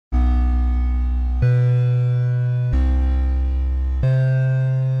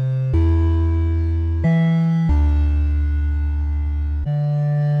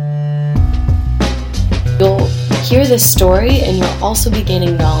hear this story and you'll also be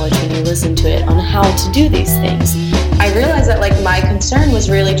gaining knowledge when you listen to it on how to do these things. I realized that my concern was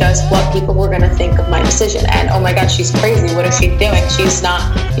really just what people were going to think of my decision. And oh my God, she's crazy. What is she doing? She's not,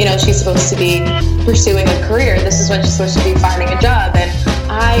 she's supposed to be pursuing a career. This is when she's supposed to be finding a job. And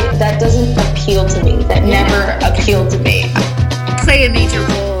that doesn't appeal to me. That never appealed to me. Play a major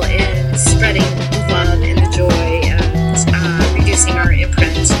role in spreading the love and the joy and reducing our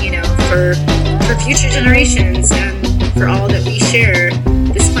imprint, for future generations and for all that we share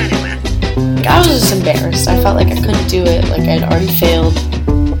this planet with. I was just embarrassed. I felt like I couldn't do it. Like I'd already failed.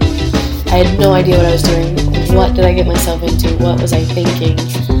 I had no idea what I was doing. What did I get myself into? What was I thinking?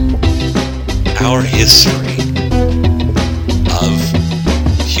 Our history of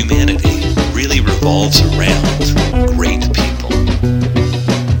humanity really revolves around great people.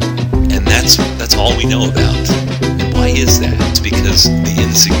 And that's all we know about. And why is that? It's because the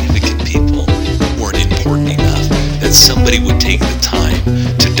insignificant people weren't important enough that somebody would take the time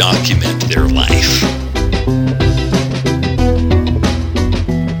to document their life.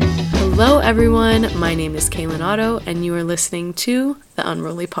 Hello everyone, my name is calenotto and you are listening to the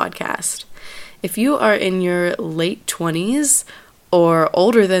Unruly Podcast. If you are in your late 20s or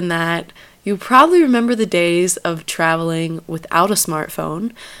older than that, you probably remember the days of traveling without a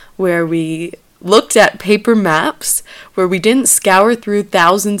smartphone, where we looked at paper maps, where we didn't scour through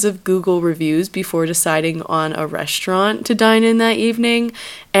thousands of Google reviews before deciding on a restaurant to dine in that evening,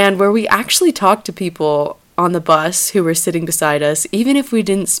 and where we actually talked to people on the bus who were sitting beside us, even if we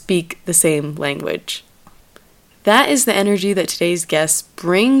didn't speak the same language. That is the energy that today's guest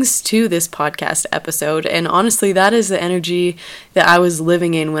brings to this podcast episode, and honestly, that is the energy that I was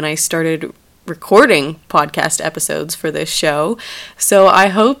living in when I started recording podcast episodes for this show. So I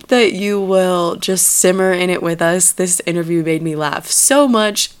hope that you will just simmer in it with us. This interview made me laugh so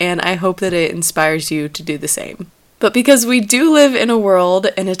much, and I hope that it inspires you to do the same. But because we do live in a world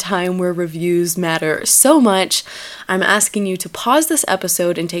and a time where reviews matter so much, I'm asking you to pause this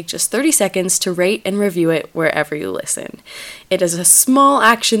episode and take just 30 seconds to rate and review it wherever you listen. It is a small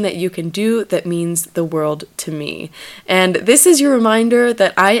action that you can do that means the world to me. And this is your reminder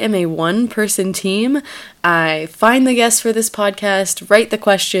that I am a one-person team. I find the guests for this podcast, write the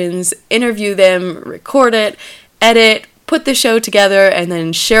questions, interview them, record it, edit, put the show together, and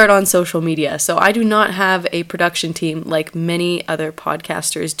then share it on social media. So I do not have a production team like many other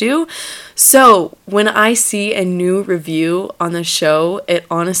podcasters do. So when I see a new review on the show, it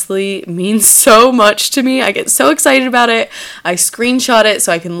honestly means so much to me. I get so excited about it. I screenshot it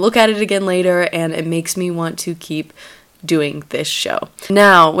so I can look at it again later, and it makes me want to keep doing this show.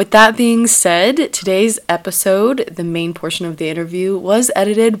 Now, with that being said, today's episode, the main portion of the interview, was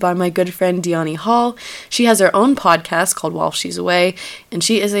edited by my good friend Deani Hall. She has her own podcast called While She's Away, and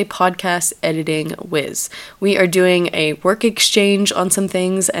she is a podcast editing whiz. We are doing a work exchange on some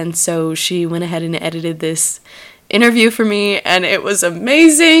things, and so she went ahead and edited this interview for me, and it was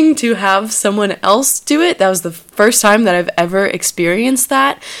amazing to have someone else do it. That was the first time that I've ever experienced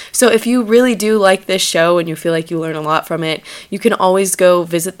that. So if you really do like this show and you feel like you learn a lot from it, you can always go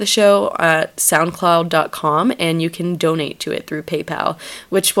visit the show at soundcloud.com and you can donate to it through PayPal,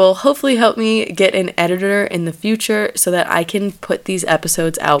 which will hopefully help me get an editor in the future so that I can put these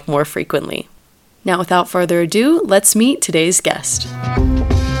episodes out more frequently. Now, without further ado, let's meet today's guest.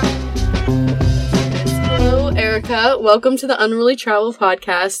 Erica, welcome to the Unruly Travel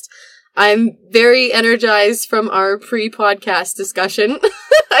Podcast. I'm very energized from our pre-podcast discussion.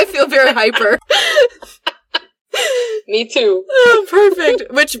 I feel very hyper. Me too. Oh,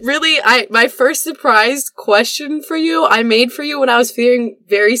 perfect. Which really, my first surprise question for you, I made for you when I was feeling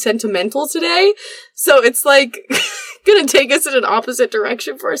very sentimental today. So it's like, gonna take us in an opposite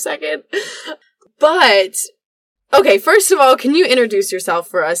direction for a second. But okay, first of all, can you introduce yourself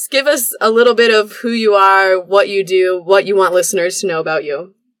for us? Give us a little bit of who you are, what you do, what you want listeners to know about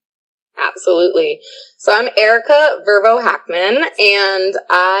you. Absolutely. So I'm Erica Vervo Hackman, and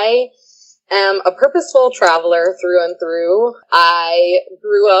I am a purposeful traveler through and through. I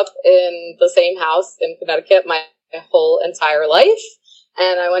grew up in the same house in Connecticut my whole entire life,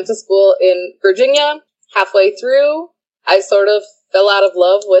 and I went to school in Virginia. Halfway through, I sort of fell out of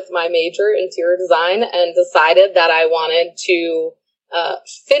love with my major, interior design, and decided that I wanted to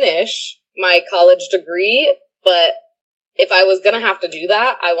finish my college degree. But if I was going to have to do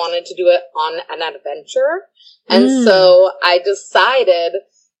that, I wanted to do it on an adventure. And so I decided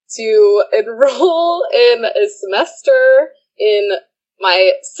to enroll in a semester in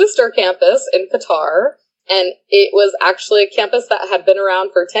my sister campus in Qatar. And it was actually a campus that had been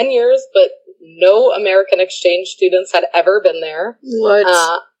around for 10 years, but no American exchange students had ever been there.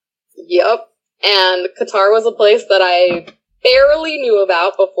 What? Yep. And Qatar was a place that I barely knew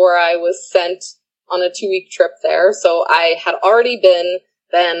about before I was sent on a 2-week trip there. So I had already been.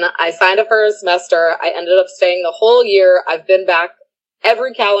 Then I signed up for a semester. I ended up staying the whole year. I've been back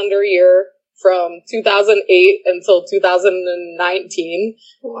every calendar year from 2008 until 2019.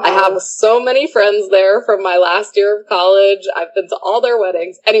 Wow. I have so many friends there from my last year of college. I've been to all their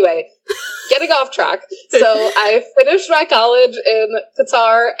weddings. Anyway, getting off track. So I finished my college in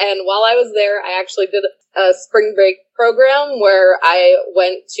Qatar, and while I was there, I actually did a spring break program where I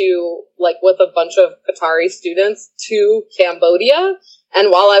went to, like, with a bunch of Qatari students to Cambodia. And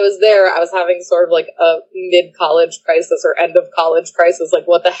while I was there, I was having sort of like a mid-college crisis or end-of-college crisis. Like,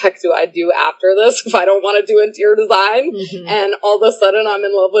 what the heck do I do after this if I don't want to do interior design? Mm-hmm. And all of a sudden, I'm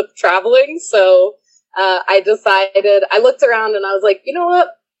in love with traveling. So I decided, I looked around and I was like, you know what?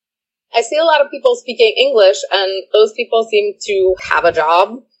 I see a lot of people speaking English, and those people seem to have a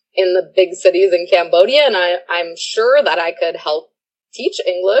job in the big cities in Cambodia. And I'm sure that I could help teach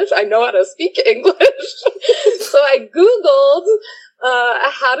English. I know how to speak English. So I Googled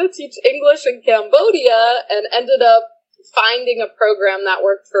how to teach English in Cambodia and ended up finding a program that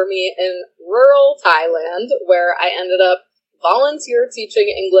worked for me in rural Thailand, where I ended up volunteer teaching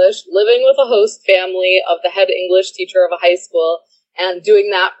English, living with a host family of the head English teacher of a high school, and doing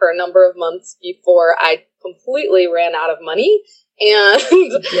that for a number of months before I completely ran out of money and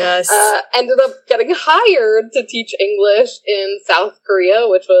yes. Ended up getting hired to teach English in South Korea,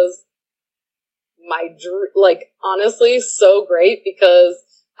 which was my honestly so great, because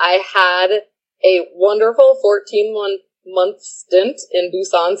I had a wonderful 14-month stint in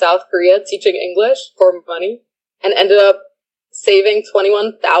Busan, South Korea, teaching English for money, and ended up saving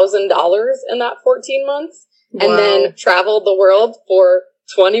 $21,000 in that 14 months. Wow. And then traveled the world for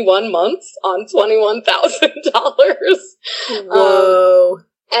 21 months on $21,000. Whoa.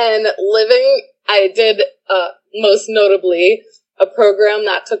 And I did, most notably, a program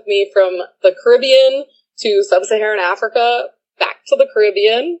that took me from the Caribbean to Sub-Saharan Africa, back to the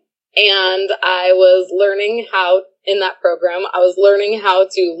Caribbean. And I was learning in that program, I was learning how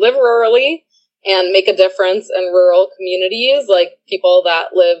to live rurally and make a difference in rural communities, like people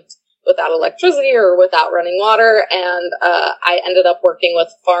that lived without electricity or without running water. And I ended up working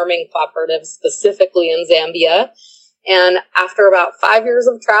with farming cooperatives, specifically in Zambia. And after about 5 years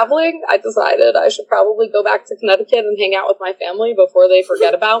of traveling, I decided I should probably go back to Connecticut and hang out with my family before they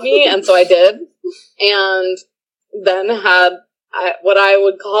forget about me. And so I did. And then had what I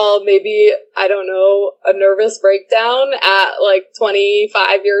would call maybe, I don't know, a nervous breakdown at like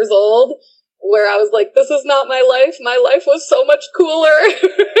 25 years old, where I was like, this is not my life. My life was so much cooler.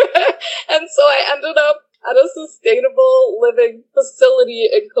 And so I ended up at a sustainable living facility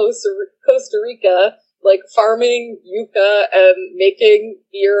in Costa Rica, like farming yucca and making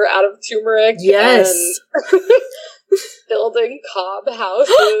beer out of turmeric. Yes. And building cob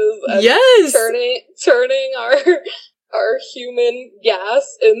houses. And yes. Turning our human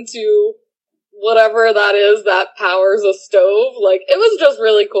gas into whatever that is that powers a stove. Like, it was just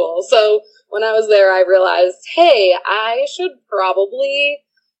really cool. So when I was there, I realized, hey, I should probably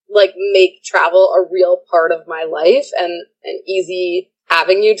like make travel a real part of my life, and an easy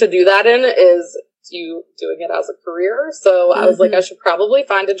avenue to do that in is you doing it as a career. So I was like, I should probably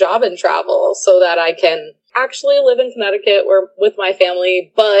find a job in travel so that I can actually live in Connecticut with my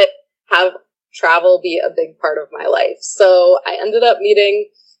family, but have travel be a big part of my life. So I ended up meeting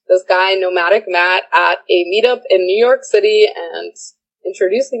this guy, Nomadic Matt, at a meetup in New York City and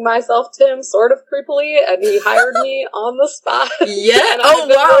introducing myself to him sort of creepily, and he hired me on the spot. Yeah. And I've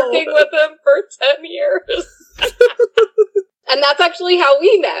been working with him for 10 years. And that's actually how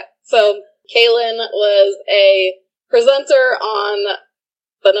we met. So Kaylin was a presenter on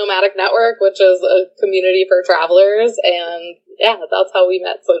the Nomadic Network, which is a community for travelers. And yeah, that's how we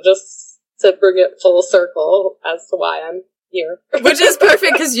met. So just to bring it full circle as to why I'm here. Which is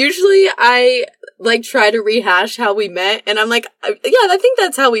perfect, because usually I like try to rehash how we met, and I'm like, yeah, I think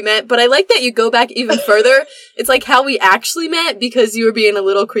that's how we met, but I like that you go back even further. It's like how we actually met, because you were being a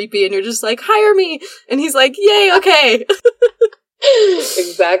little creepy and you're just like, hire me, and he's like, yay, okay.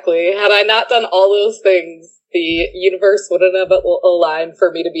 Exactly. Had I not done all those things, the universe wouldn't have aligned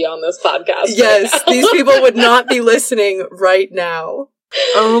for me to be on this podcast. Yes, right, these people would not be listening right now.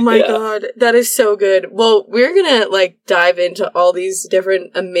 Oh my God, that is so good. Well, we're gonna like dive into all these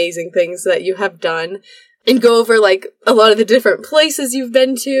different amazing things that you have done and go over like a lot of the different places you've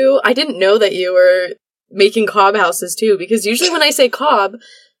been to. I didn't know that you were making cob houses too, because usually when I say cob,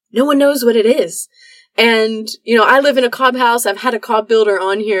 no one knows what it is. And, you know, I live in a cob house. I've had a cob builder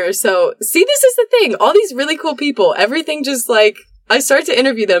on here. So see, this is the thing. All these really cool people, everything just like I start to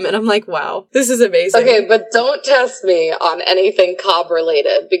interview them and I'm like, wow, this is amazing. Okay, but don't test me on anything Cobb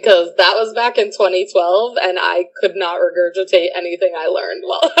related, because that was back in 2012 and I could not regurgitate anything I learned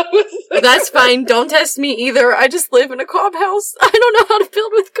while I was there. That's fine. Don't test me either. I just live in a Cobb house. I don't know how to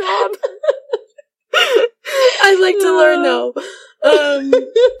build with Cobb. I like to learn though.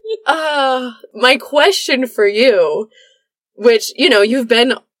 My question for you, which, you know, you've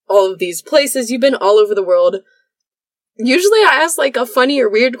been all of these places, you've been all over the world. Usually I ask like a funny or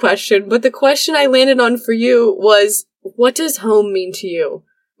weird question, but the question I landed on for you was, what does home mean to you?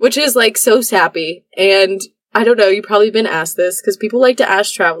 Which is like so sappy. And I don't know, you've probably been asked this because people like to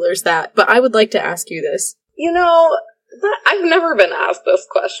ask travelers that, but I would like to ask you this. You know, I've never been asked this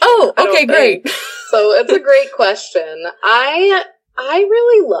question. Oh, okay, great. So it's a great question. I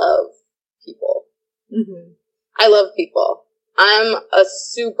really love people. Mm-hmm. I love people. I'm a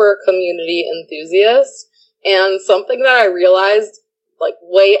super community enthusiast. And something that I realized, like,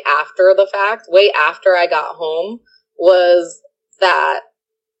 way after the fact, way after I got home, was that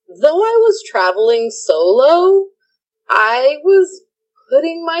though I was traveling solo, I was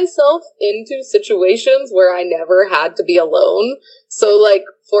putting myself into situations where I never had to be alone. So, like,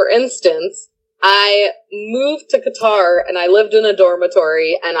 for instance, I moved to Qatar and I lived in a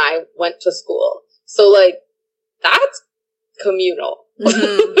dormitory and I went to school. So, like, that's communal.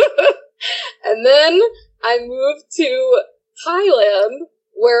 Mm-hmm. And then I moved to Thailand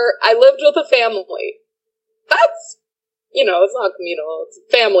where I lived with a family. That's, you know, it's not communal, it's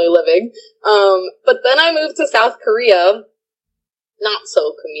family living. But then I moved to South Korea, not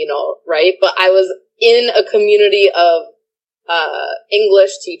so communal, right? But I was in a community of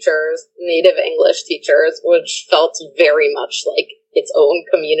English teachers, native English teachers, which felt very much like its own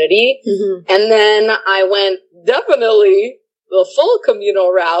community. Mm-hmm. And then I went definitely the full communal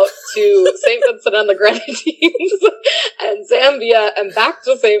route to St. Vincent and the Grenadines and Zambia and back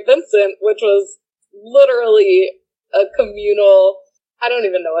to St. Vincent, which was literally a communal, I don't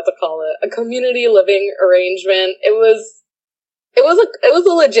even know what to call it, a community living arrangement. It was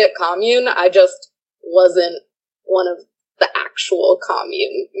a legit commune. I just wasn't one of the actual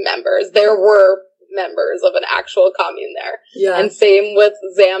commune members. There were members of an actual commune there. Yeah. And same with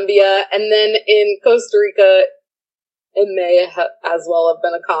Zambia. And then in Costa Rica, it may as well have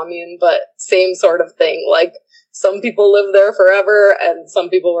been a commune, but same sort of thing. Like, some people live there forever, and some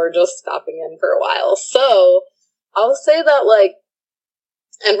people were just stopping in for a while. So, I'll say that, like,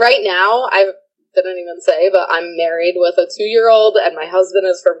 and right now, I didn't even say, but I'm married with a 2-year-old, and my husband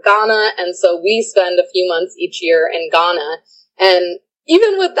is from Ghana, and so we spend a few months each year in Ghana, and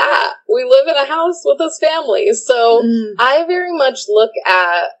even with that, we live in a house with his family. So, I very much look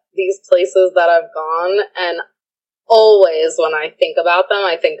at these places that I've gone, and always when I think about them,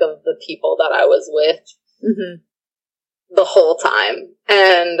 I think of the people that I was with the whole time.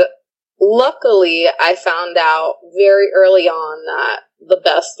 And luckily, I found out very early on that the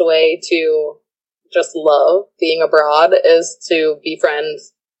best way to just love being abroad is to befriend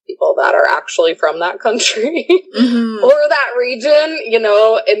people that are actually from that country or that region. You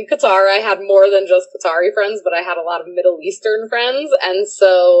know, in Qatar, I had more than just Qatari friends, but I had a lot of Middle Eastern friends. And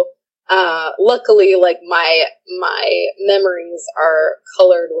so luckily, like, my memories are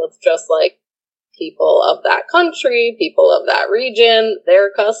colored with just, like, people of that country, people of that region,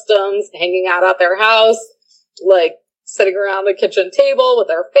 their customs, hanging out at their house, like, sitting around the kitchen table with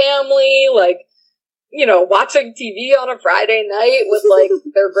their family, like, you know, watching TV on a Friday night with, like,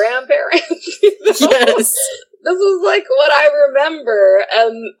 their grandparents. You know? Yes. This is, like, what I remember.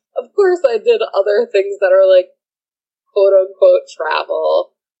 And, of course, I did other things that are, like, quote-unquote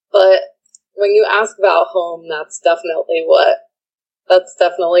travel. But when you ask about home, that's definitely what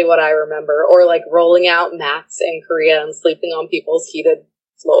I remember. Or, like, rolling out mats in Korea and sleeping on people's heated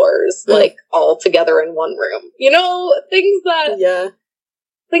floors, like, all together in one room. You know, things that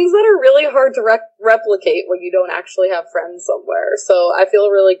are really hard to replicate when you don't actually have friends somewhere. So I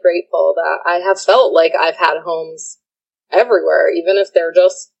feel really grateful that I have felt like I've had homes everywhere, even if they're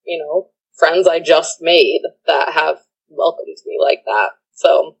just, you know, friends I just made that have welcomed me like that.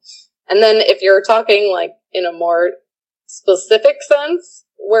 So, and then if you're talking, like, in a more specific sense,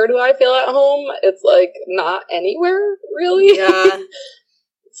 where do I feel at home? It's, like, not anywhere, really. Yeah.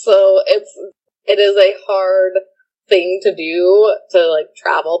 So it is a hard thing to do, to, like,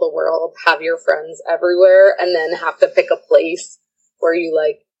 travel the world, have your friends everywhere, and then have to pick a place where you,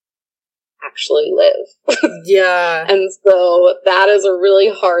 like, actually live. Yeah. And so that is a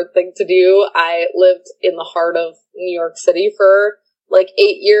really hard thing to do. I lived in the heart of New York City for, like,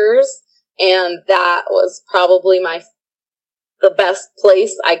 8 years, and that was probably the best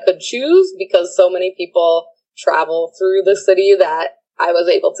place I could choose, because so many people travel through the city that I was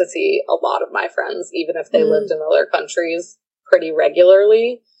able to see a lot of my friends, even if they lived in other countries, pretty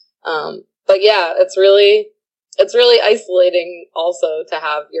regularly. But yeah, it's really isolating also to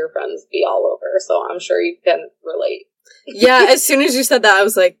have your friends be all over. So I'm sure you can relate. Yeah, as soon as you said that, I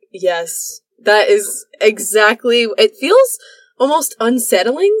was like, yes, that is exactly, it feels almost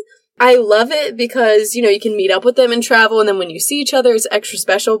unsettling. I love it because, you know, you can meet up with them and travel, and then when you see each other, it's extra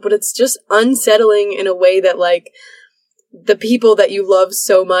special, but it's just unsettling in a way that, like, the people that you love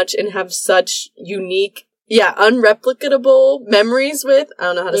so much and have such unique, unreplicable memories with, I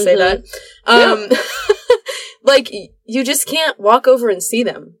don't know how to say that, like, you just can't walk over and see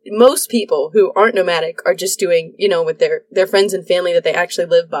them. Most people who aren't nomadic are just doing, you know, with their friends and family that they actually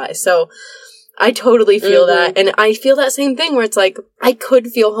live by. So I totally feel that. And I feel that same thing where it's like, I could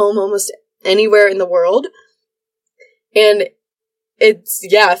feel home almost anywhere in the world. And it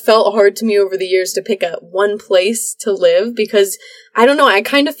felt hard to me over the years to pick one place to live because, I don't know, I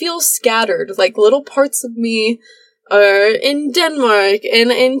kind of feel scattered. Like, little parts of me are in Denmark and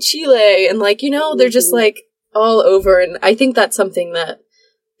in Chile. And, like, you know, they're just, like, all over. And I think that's something that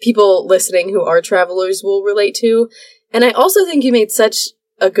people listening who are travelers will relate to. And I also think you made such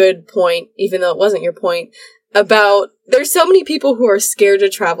a good point, even though it wasn't your point, about there's so many people who are scared to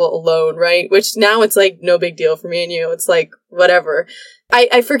travel alone, right? Which now it's like no big deal for me and you. It's like, whatever.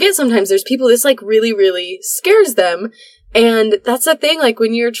 I forget sometimes there's people this like really, really scares them. And that's the thing, like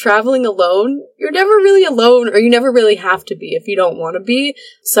when you're traveling alone, you're never really alone, or you never really have to be if you don't want to be.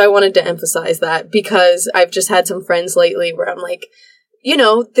 So I wanted to emphasize that because I've just had some friends lately where I'm like, you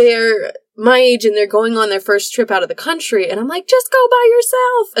know, they're my age and they're going on their first trip out of the country. And I'm like, just go by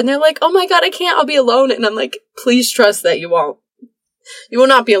yourself. And they're like, oh my God, I can't. I'll be alone. And I'm like, please trust that you won't. You will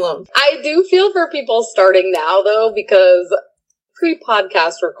not be alone. I do feel for people starting now, though, because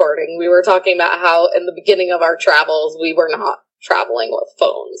pre-podcast recording, we were talking about how in the beginning of our travels, we were not traveling with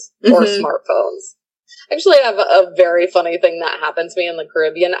phones or smartphones. Actually, I have a very funny thing that happened to me in the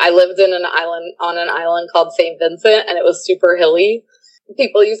Caribbean. I lived in an island called St. Vincent, and it was super hilly.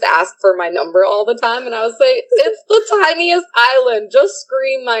 People used to ask for my number all the time, and I would say, it's the tiniest island. Just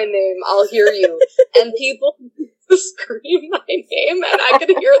scream my name. I'll hear you. And people scream my name, and I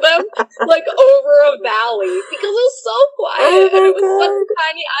could hear them, like, over a valley, because it was so quiet, and it was such a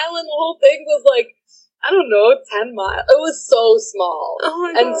tiny island. The whole thing was, like, I don't know, 10 miles. It was so small. Oh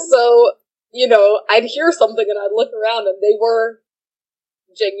my and God. so, you know, I'd hear something, and I'd look around, and they were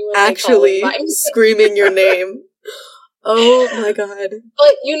genuinely actually calling my name. screaming your name. Oh my God.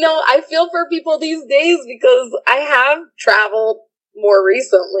 But, you know, I feel for people these days because I have traveled more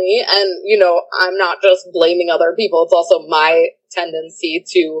recently, and, you know, I'm not just blaming other people. It's also my tendency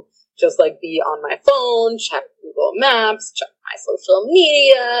to just, like, be on my phone, check Google Maps, check my social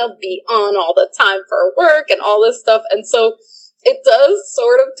media, be on all the time for work and all this stuff. And so it does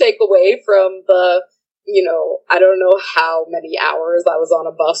sort of take away from the, you know, I don't know how many hours I was on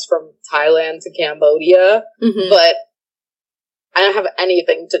a bus from Thailand to Cambodia, but I don't have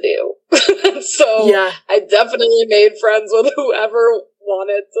anything to do. So yeah. I definitely made friends with whoever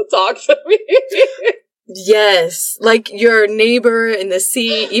wanted to talk to me. Yes. Like your neighbor in the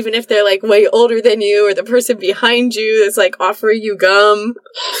sea, even if they're like way older than you, or the person behind you that's like offering you gum.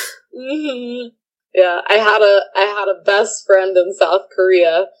 Yeah. I had a best friend in South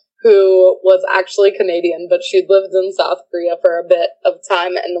Korea who was actually Canadian, but she'd lived in South Korea for a bit of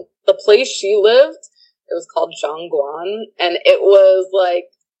time. And the place she lived, it was called Jongguan, and it was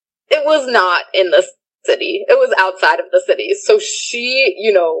not in the city. It was outside of the city. So she,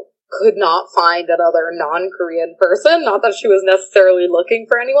 you know, could not find another non-Korean person. Not that she was necessarily looking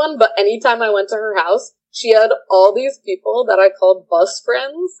for anyone, but anytime I went to her house, she had all these people that I called bus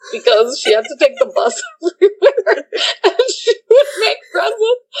friends because she had to take the bus everywhere. And she would make friends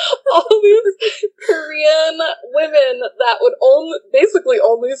with all these Korean women that would basically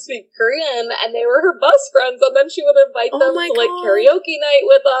only speak Korean, and they were her bus friends, and then she would invite them to like karaoke night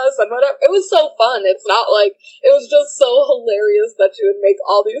with us and whatever. It was so fun. It's not like, it was just so hilarious that she would make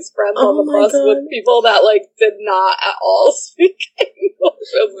all these friends on the bus with people that like did not at all speak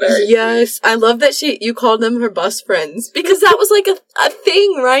English. It was very yes, sweet. I love that you called them her bus friends, because that was like a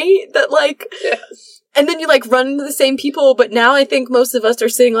thing, right? That like, yes. And then you like run into the same people, but now I think most of us are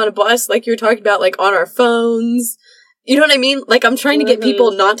sitting on a bus, like you were talking about, like on our phones. You know what I mean? Like I'm trying to get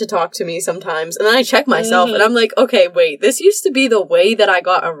people not to talk to me sometimes, and then I check myself and I'm like, okay, wait, this used to be the way that I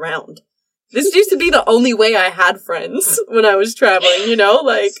got around. This used to be the only way I had friends when I was traveling, you know?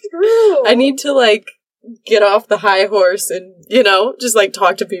 Like, I need to like get off the high horse and, you know, just like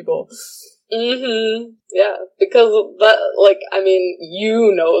talk to people. Yeah, because that, like, I mean,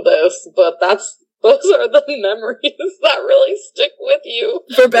 you know this, but that's those are the memories that really stick with you.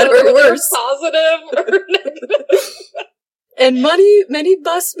 For better or worse. Positive or negative. And many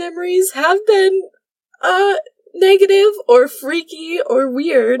bus memories have been, negative or freaky or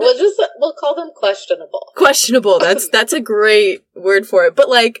weird. We'll call them questionable. Questionable. That's a great word for it. But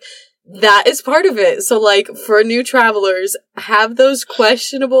like, that is part of it. So like, for new travelers, have those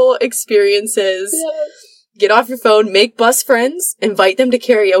questionable experiences. Yes. Get off your phone, make bus friends, invite them to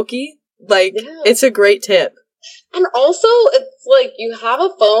karaoke. Like, It's a great tip. And also, it's like, you have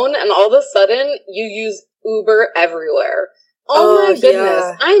a phone and all of a sudden you use Uber everywhere. Oh my goodness.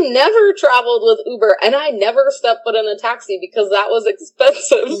 Yeah. I never traveled with Uber and I never stepped foot in a taxi because that was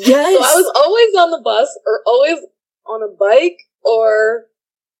expensive. Yes. So I was always on the bus or always on a bike or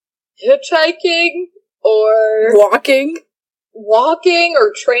hitchhiking or walking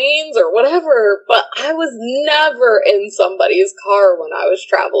or trains or whatever, but I was never in somebody's car when I was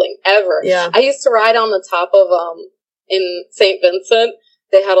traveling, ever. Yeah. I used to ride on the top of, in St. Vincent,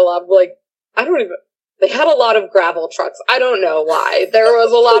 they had a lot of, they had a lot of gravel trucks. I don't know why. There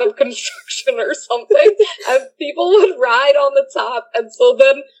was a lot of construction or something, and people would ride on the top, and so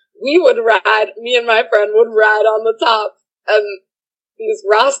then me and my friend would ride on the top, and these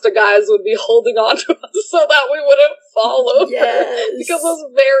Rasta guys would be holding on to us so that we wouldn't fall over. Yes. Because it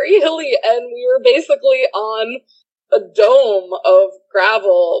was very hilly, and we were basically on a dome of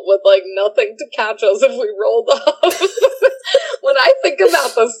gravel with, like, nothing to catch us if we rolled off. When I think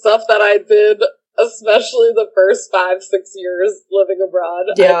about the stuff that I did, especially the first 5-6 years living abroad,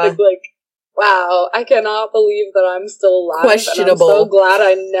 I think, like, wow, I cannot believe that I'm still alive. Questionable. And I'm so glad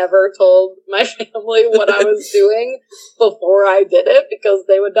I never told my family what I was doing before I did it, because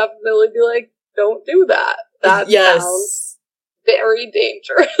they would definitely be like, don't do that. That sounds very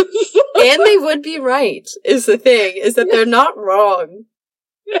dangerous. And they would be right, is the thing, is that they're not wrong.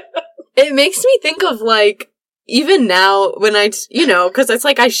 It makes me think of, like, even now, when because it's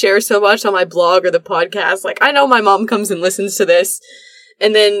like I share so much on my blog or the podcast, like, I know my mom comes and listens to this,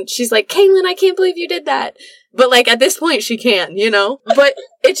 and then she's like, Kaylin, I can't believe you did that. But, like, at this point, she can, But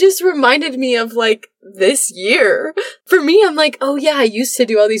it just reminded me of, like, this year. For me, I'm like, oh yeah, I used to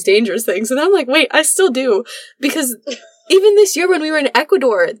do all these dangerous things. And I'm like, wait, I still do. Because even this year when we were in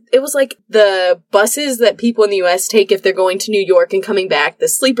Ecuador, it was like the buses that people in the US take if they're going to New York and coming back, the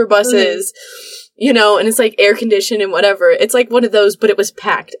sleeper buses, and it's like air conditioned and whatever. It's like one of those, but it was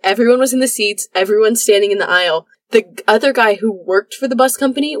packed. Everyone was in the seats. Everyone standing in the aisle. The other guy who worked for the bus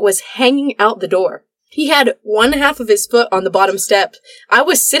company was hanging out the door. He had one half of his foot on the bottom step. I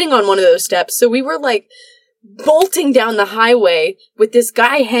was sitting on one of those steps, so we were like bolting down the highway with this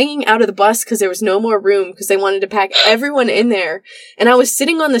guy hanging out of the bus because there was no more room because they wanted to pack everyone in there. And I was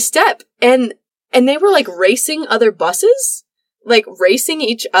sitting on the step, and they were like racing other buses, like racing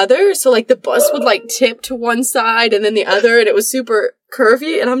each other. So like the bus would like tip to one side and then the other, and it was super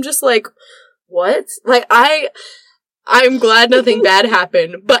curvy. And I'm just like, what? Like, I'm glad nothing bad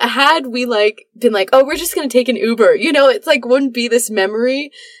happened, but had we, like, been like, oh, we're just gonna take an Uber, it's like, wouldn't be this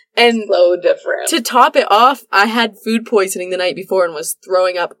memory. And so different. To top it off, I had food poisoning the night before and was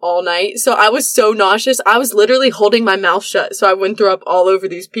throwing up all night, so I was so nauseous, I was literally holding my mouth shut so I wouldn't throw up all over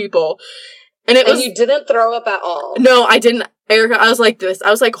these people. And you didn't throw up at all? No, I didn't. Erica, I was like this. I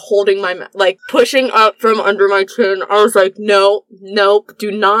was like holding my mouth, like pushing up from under my chin. I was like, nope,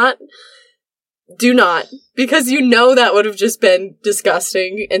 do not. Because that would have just been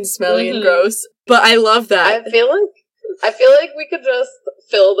disgusting and smelly and gross. But I love that. I feel like we could just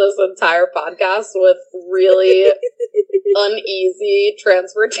fill this entire podcast with really uneasy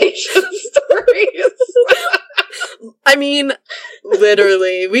transportation stories. I mean,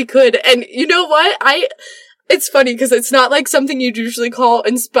 literally, we could. And you know what? It's funny because it's not like something you'd usually call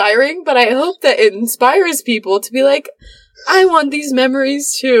inspiring, but I hope that it inspires people to be like, I want these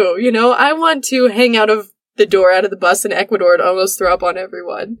memories too, I want to hang out of the door out of the bus in Ecuador and almost throw up on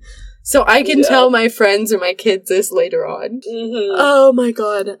everyone. So I can tell my friends or my kids this later on. Mm-hmm. Oh my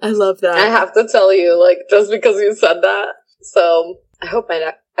god, I love that. I have to tell you, like, just because you said that. So, I hope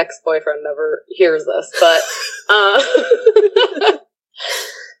my ex-boyfriend never hears this, but,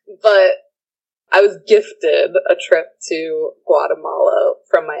 but I was gifted a trip to Guatemala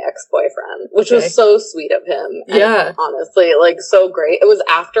from my ex-boyfriend, which was so sweet of him. Yeah. And honestly, like, so great. It was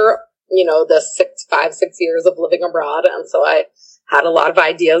after, the 6 years of living abroad. And so I had a lot of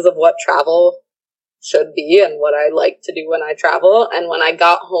ideas of what travel should be and what I like to do when I travel. And when I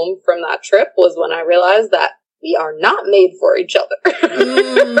got home from that trip was when I realized that we are not made for each other.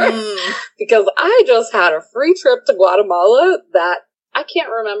 Because I just had a free trip to Guatemala that I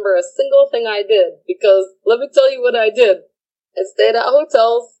can't remember a single thing I did, because let me tell you what I did. I stayed at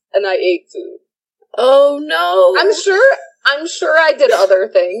hotels and I ate food. Oh, no. I'm sure I did other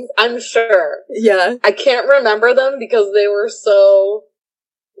things. I'm sure. Yeah. I can't remember them because they were so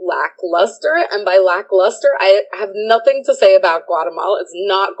lackluster, and by lackluster, I have nothing to say about Guatemala. It's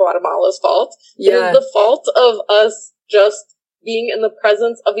not Guatemala's fault. Yeah. It is the fault of us just being in the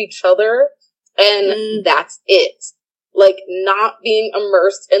presence of each other, and that's it. Like, not being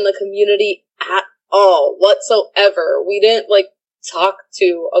immersed in the community at all, whatsoever. We didn't, like, talk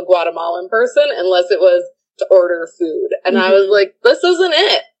to a Guatemalan person unless it was to order food. And I was like, this isn't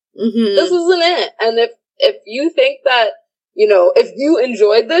it. This isn't it. And if you think that, you know, if you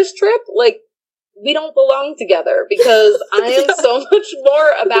enjoyed this trip, like, we don't belong together, because I am so much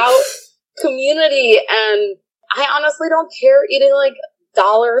more about community, and I honestly don't care eating, like,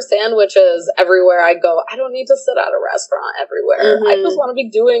 dollar sandwiches everywhere I go. I don't need to sit at a restaurant everywhere. I just want to be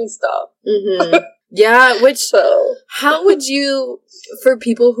doing stuff. Yeah, how would you, for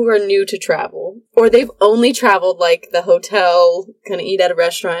people who are new to travel, or they've only traveled, like, the hotel, kind of eat at a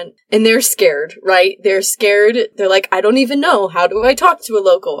restaurant, and they're scared, right? They're scared. They're like, I don't even know. How do I talk to a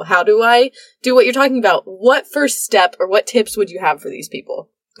local? How do I do what you're talking about? What first step or what tips would you have for these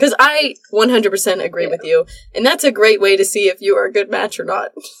people? Because I 100% agree with you, and that's a great way to see if you are a good match or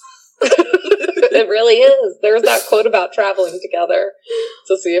not. It really is. There's that quote about traveling together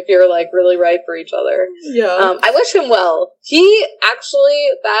to see if you're, like, really right for each other. Yeah. I wish him well. He actually,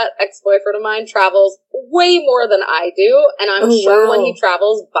 that ex-boyfriend of mine, travels way more than I do, and I'm sure when he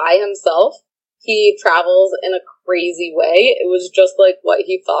travels by himself, he travels in a crazy way. It was just, like, what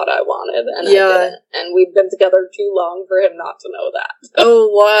he thought I wanted, and I didn't. And we've been together too long for him not to know that. Oh,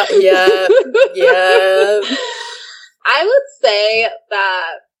 wow. Yeah. Yeah. I would say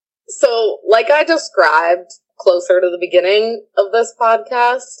that, so, like I described closer to the beginning of this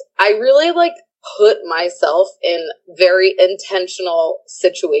podcast, I really, like, put myself in very intentional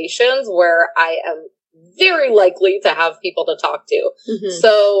situations where I am very likely to have people to talk to.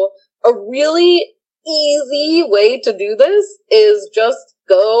 So, a really easy way to do this is just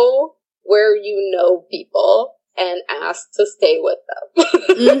go where you know people and ask to stay with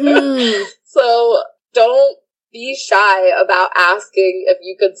them. So, don't be shy about asking if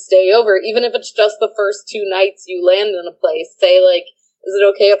you could stay over, even if it's just the first 2 nights you land in a place. Say, like, is it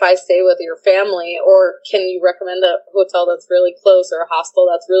okay if I stay with your family? Or can you recommend a hotel that's really close, or a hostel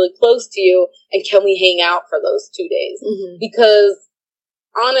that's really close to you? And can we hang out for those 2 days? Because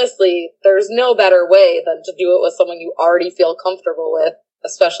honestly, there's no better way than to do it with someone you already feel comfortable with,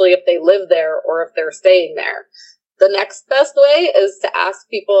 especially if they live there or if they're staying there. The next best way is to ask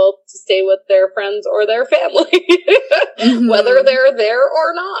people to stay with their friends or their family, whether they're there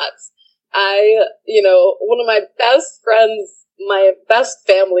or not. One of my best friends, my best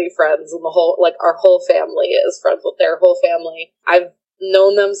family friends in the whole, like, our whole family is friends with their whole family. I've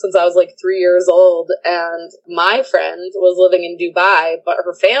known them since I was, like, 3 years old, and my friend was living in Dubai, but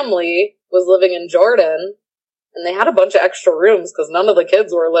her family was living in Jordan, and they had a bunch of extra rooms because none of the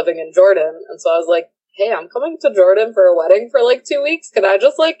kids were living in Jordan. And so I was like, hey, I'm coming to Jordan for a wedding for, like, 2 weeks. Can I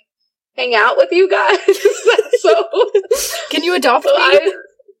just, like, hang out with you guys? So, can you adopt me? I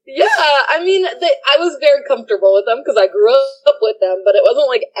was very comfortable with them because I grew up with them, but it wasn't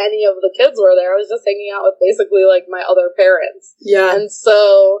like any of the kids were there. I was just hanging out with basically, like, my other parents. Yeah. And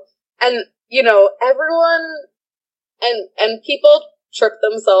so, and, you know, everyone, and people trip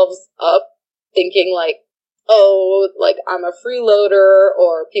themselves up thinking, like, oh, like, I'm a freeloader,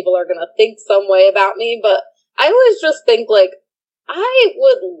 or people are gonna think some way about me, but I always just think, like, I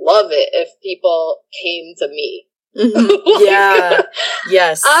would love it if people came to me. Like,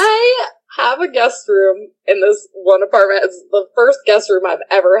 yes. I have a guest room in this one apartment. It's the first guest room I've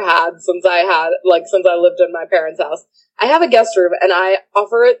ever had since I lived in my parents' house. I have a guest room, and I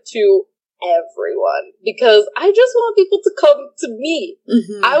offer it to everyone because I just want people to come to me.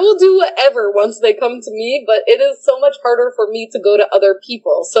 I will do whatever once they come to me, but it is so much harder for me to go to other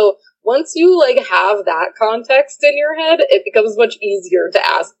people. So once you, like, have that context in your head, it becomes much easier to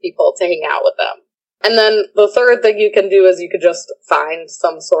ask people to hang out with them. And then the third thing you can do is you could just find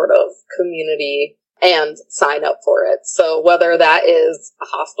some sort of community and sign up for it. So whether that is a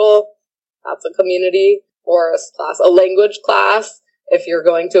hostel, that's a community, or a language class. If you're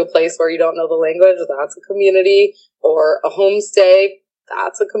going to a place where you don't know the language, that's a community. Or a homestay,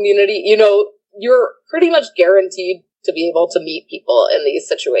 that's a community. You know, you're pretty much guaranteed to be able to meet people in these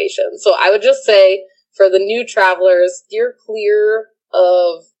situations. So I would just say, for the new travelers, steer clear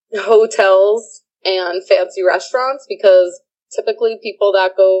of hotels and fancy restaurants, because typically people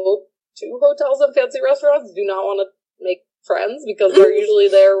that go to hotels and fancy restaurants do not want to make friends, because they're usually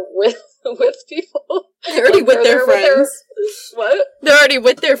there with people. They're already with their friends. What? They're already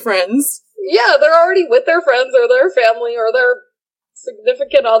with their friends. yeah, they're already with their friends or their family or their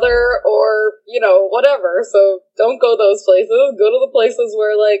significant other or, whatever. So don't go those places. Go to the places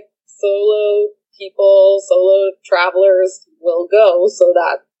where, like, solo travelers will go so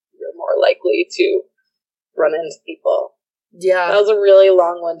that you're more likely to run into people. Yeah. That was a really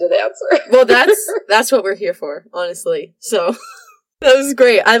long-winded answer. Well, that's what we're here for, honestly. So, that was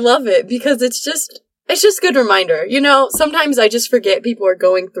great. I love it because it's just a good reminder. Sometimes I just forget people are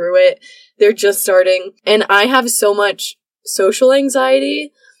going through it. They're just starting. And I have so much social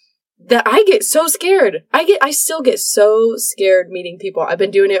anxiety that I get so scared. I still get so scared meeting people. I've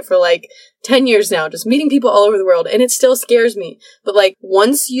been doing it for like 10 years now, just meeting people all over the world, and it still scares me. But like,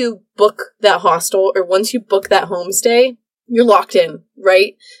 once you book that hostel or once you book that homestay, you're locked in,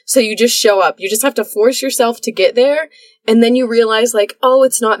 right? So you just show up. You just have to force yourself to get there, and then you realize like, oh,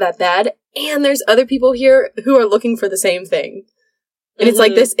 it's not that bad, and there's other people here who are looking for the same thing. And it's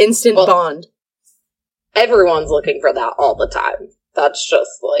like this instant bond. Everyone's looking for that all the time. That's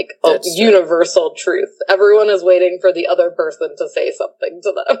just like a universal truth. Everyone is waiting for the other person to say something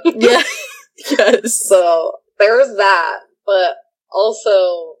to them. Yeah. Yes. So there's that. But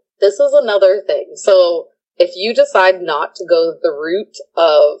also, this is another thing. So if you decide not to go the route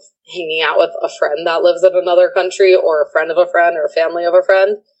of hanging out with a friend that lives in another country or a friend of a friend or a family of a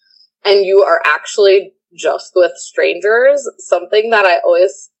friend, and you are actually just with strangers, something that I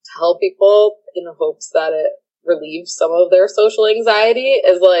always tell people in hopes that it relieves some of their social anxiety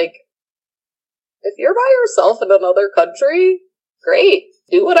is like, if you're by yourself in another country, great.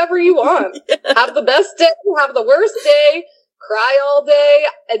 Do whatever you want. Yeah. Have the best day, have the worst day, cry all day.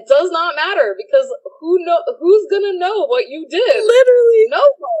 It does not matter because who's gonna know what you did? Literally. No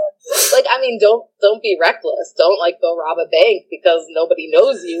one. Like, I mean, don't be reckless. Don't like go rob a bank because nobody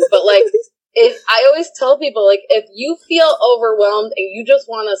knows you. But like, I always tell people, like, if you feel overwhelmed and you just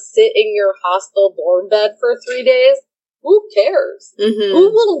want to sit in your hostel dorm bed for 3 days, who cares? Mm-hmm.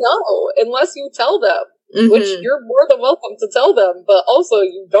 Who will know unless you tell them? Mm-hmm. Which you're more than welcome to tell them, but also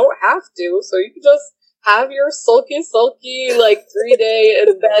you don't have to. So you can just have your sulky, like 3-day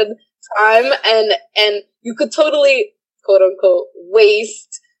in bed time, and you could totally, quote unquote,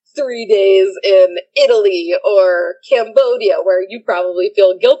 waste 3 days in Italy or Cambodia, where you probably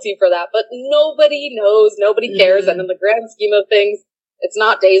feel guilty for that, but nobody knows, nobody cares, and in the grand scheme of things, it's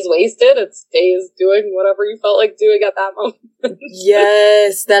not days wasted, it's days doing whatever you felt like doing at that moment.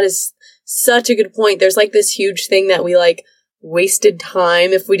 Yes, that is such a good point. There's like this huge thing that we like wasted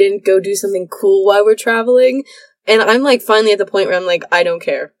time if we didn't go do something cool while we're traveling, and I'm like finally at the point where I'm like, I don't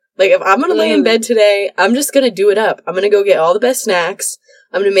care. Like, if I'm gonna lay in bed today, I'm just gonna do it up. I'm gonna go get all the best snacks.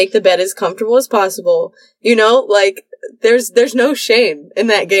 I'm gonna make the bed as comfortable as possible. Like, there's no shame in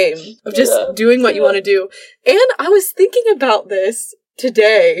that game of just doing what you want to do. And I was thinking about this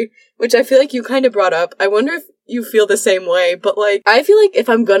today, which I feel like you kind of brought up. I wonder if you feel the same way, but like, I feel like if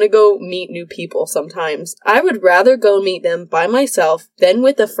I'm gonna go meet new people sometimes, I would rather go meet them by myself than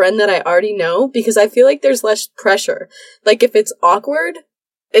with a friend that I already know, because I feel like there's less pressure. Like, if it's awkward,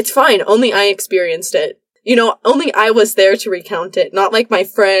 it's fine. Only I experienced it. Only I was there to recount it, not like my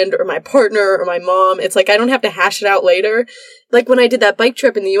friend or my partner or my mom. It's like, I don't have to hash it out later. Like, when I did that bike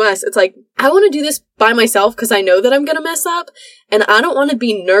trip in the US, it's like, I want to do this by myself because I know that I'm going to mess up, and I don't want to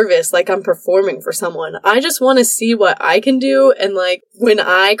be nervous like I'm performing for someone. I just want to see what I can do, and like, when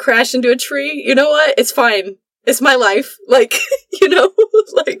I crash into a tree, you know what? It's fine. It's my life. Like,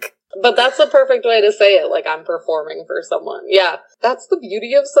 like... But that's the perfect way to say it, like, I'm performing for someone. Yeah, that's the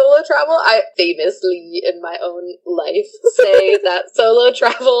beauty of solo travel. I famously, in my own life, say that solo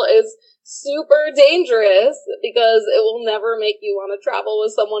travel is super dangerous because it will never make you want to travel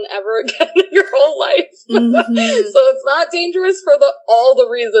with someone ever again in your whole life. Mm-hmm. So it's not dangerous for all the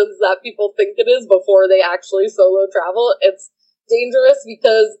reasons that people think it is before they actually solo travel. It's dangerous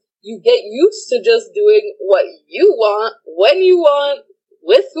because you get used to just doing what you want, when you want,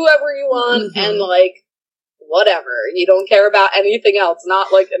 with whoever you want, and like, whatever. You don't care about anything else.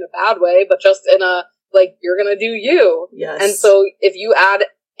 Not like in a bad way, but just in a, like, you're gonna do you. Yes. And so if you add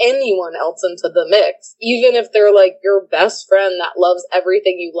anyone else into the mix, even if they're like your best friend that loves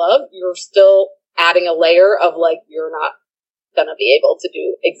everything you love, you're still adding a layer of like, you're not gonna be able to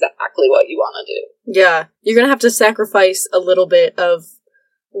do exactly what you want to do. Yeah. You're gonna have to sacrifice a little bit of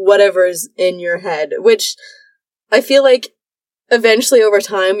whatever's in your head, which I feel like eventually over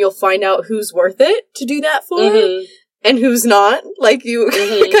time you'll find out who's worth it to do that for and who's not, like you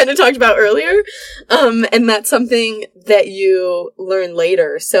kind of talked about earlier. And that's something that you learn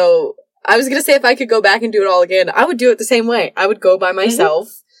later. So I was going to say, if I could go back and do it all again, I would do it the same way. I would go by myself,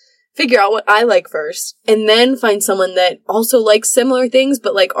 figure out what I like first, and then find someone that also likes similar things,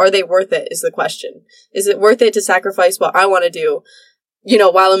 but, like, are they worth it is the question. Is it worth it to sacrifice what I want to do, you know,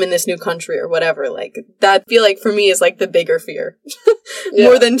 while I'm in this new country or whatever? Like, that, I feel like, for me, is, like, the bigger fear.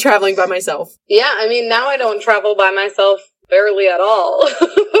 More than traveling by myself. Yeah, I mean, now I don't travel by myself barely at all.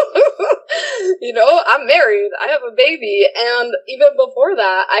 You know, I'm married, I have a baby, and even before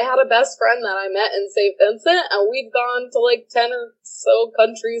that, I had a best friend that I met in St. Vincent, and we've gone to like 10 or so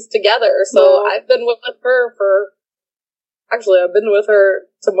countries together. So I've been with her I've been with her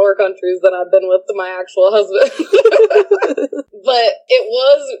to more countries than I've been with to my actual husband. But it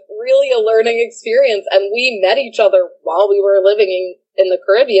was really a learning experience, and we met each other while we were living in the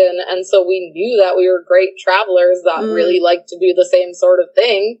Caribbean, and so we knew that we were great travelers that really liked to do the same sort of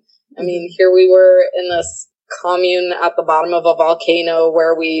thing. I mean, here we were in this commune at the bottom of a volcano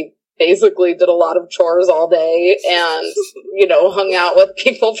where we basically did a lot of chores all day and, you know, hung out with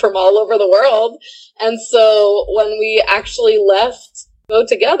people from all over the world. And so when we actually left, go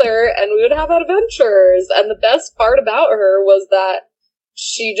together, and we would have adventures. And the best part about her was that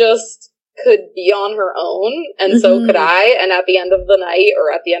she just could be on her own, and so could I. And at the end of the night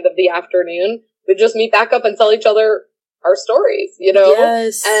or at the end of the afternoon, we'd just meet back up and tell each other our stories, you know?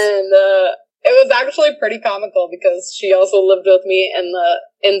 Yes. And it was actually pretty comical because she also lived with me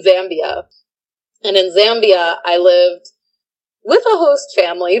in Zambia. And in Zambia, I lived with a host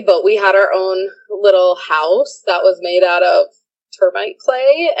family, but we had our own little house that was made out of termite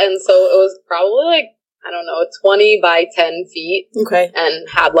clay. And so it was probably like, I don't know, 20 by 10 feet. Okay. And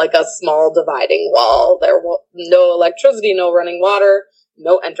had like a small dividing wall. There was no electricity, no running water,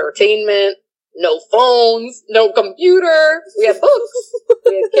 no entertainment, no phones, no computer. We had books,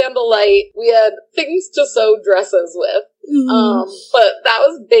 we had candlelight, we had things to sew dresses with. But that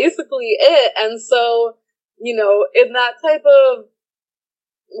was basically it. And so, you know, in that type of,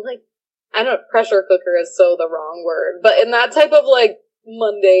 like, I don't, pressure cooker is so the wrong word, but in that type of, like,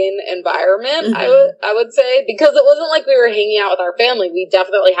 mundane environment, I would say, because it wasn't like we were hanging out with our family. We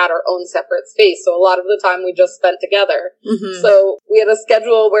definitely had our own separate space, so a lot of the time we just spent together. So we had a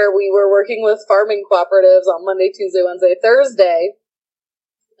schedule where we were working with farming cooperatives on Monday, Tuesday, Wednesday, Thursday,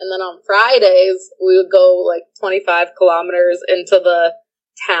 and then on Fridays we would go like 25 kilometers into the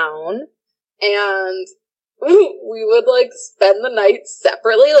town, and we would, like, spend the night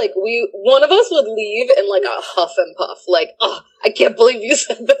separately. Like, one of us would leave in, like, a huff and puff. Like, oh, I can't believe you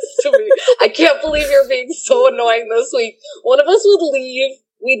said this to me. I can't believe you're being so annoying this week. One of us would leave.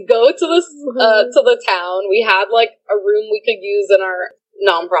 We'd go to this, to the town. We had, like, a room we could use in our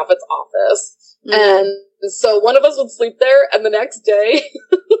nonprofit's office. And so one of us would sleep there, and the next day,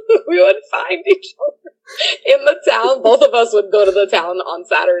 we would find each other in the town. Both of us would go to the town on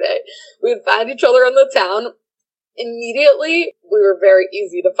Saturday. We would find each other in the town. Immediately, we were very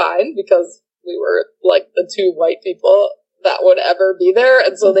easy to find because we were, like, the two white people that would ever be there,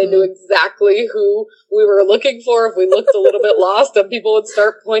 and so they knew exactly who we were looking for if we looked a little bit lost, and people would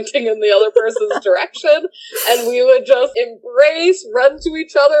start pointing in the other person's direction, and we would just embrace, run to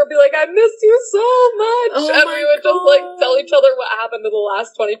each other, and be like, I missed you so much, and we would just, like, tell each other what happened in the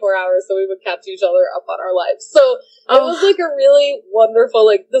last 24 hours, so we would catch each other up on our lives. So it was, like, a really wonderful,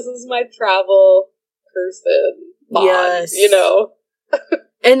 like, this is my travel person bond, you know?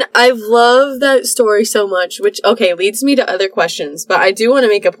 And I love that story so much, which, okay, leads me to other questions, but I do want to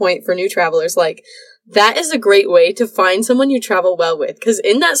make a point for new travelers, like, that is a great way to find someone you travel well with, because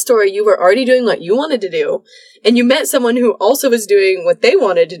in that story, you were already doing what you wanted to do, and you met someone who also was doing what they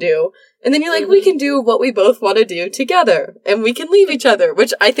wanted to do, and then you're like, we can do what we both want to do together, and we can leave each other,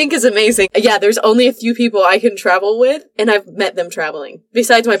 which I think is amazing. Yeah, there's only a few people I can travel with, and I've met them traveling,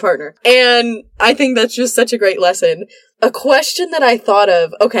 besides my partner, and I think that's just such a great lesson. A question that I thought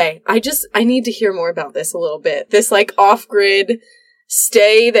of, okay, I need to hear more about this a little bit. This, like, off-grid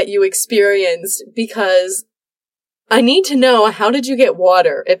stay that you experienced, because I need to know, how did you get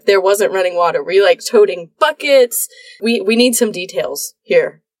water if there wasn't running water? Were you, like, toting buckets? We need some details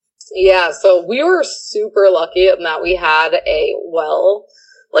here. Yeah, so we were super lucky in that we had a well,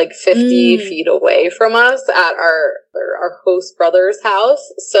 like 50 feet away from us at our host brother's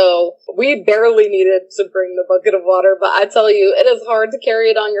house. So we barely needed to bring the bucket of water, but I tell you, it is hard to carry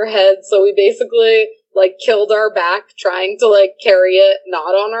it on your head. So we basically, like, killed our back trying to, like, carry it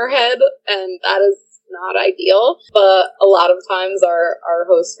not on our head. And that is not ideal. But a lot of times our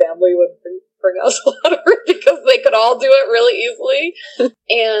host family would bring us water because they could all do it really easily.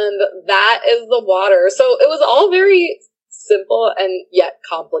 And that is the water. So it was all very simple and yet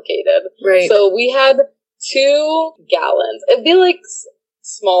complicated. Right. So we had 2 gallons. It'd be like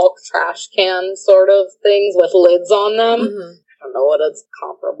small trash can sort of things with lids on them. don't know what it's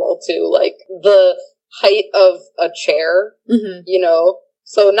comparable to, like the height of a chair, you know,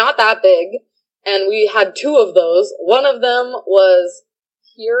 so not that big. And we had 2 of those. One of them was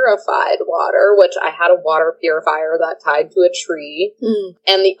purified water, which I had a water purifier that tied to a tree.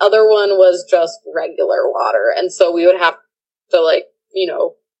 And the other one was just regular water. And so we would have to, like, you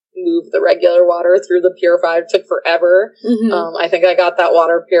know, move the regular water through the purifier. It took forever. I think I got that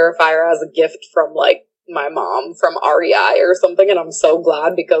water purifier as a gift from, like, my mom from REI or something, and I'm so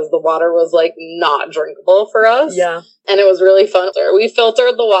glad because the water was, like, not drinkable for us. Yeah. And it was really fun. We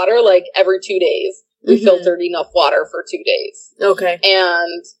filtered the water, like, every 2 days. We filtered enough water for 2 days. Okay.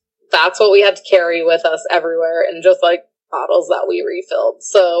 And that's what we had to carry with us everywhere, and just, like, bottles that we refilled.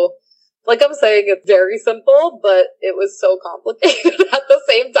 So, like I'm saying, it's very simple, but it was so complicated at the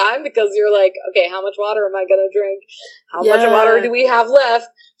same time because you're like, okay, how much water am I going to drink? How much water do we have left?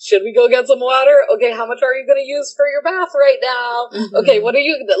 Should we go get some water? Okay, how much are you going to use for your bath right now? Okay, what are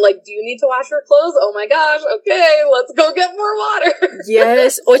you, like, do you need to wash your clothes? Oh my gosh, okay, let's go get more water.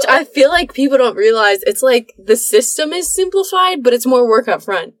 Yes, which I feel like people don't realize. It's like the system is simplified, but it's more work up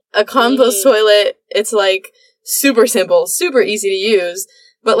front. A compost toilet, it's like super simple, super easy to use.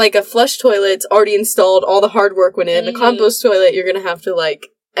 But, like, a flush toilet's already installed, all the hard work went in. A compost toilet, you're gonna have to, like,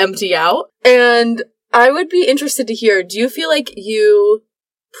 empty out. And I would be interested to hear, do you feel like you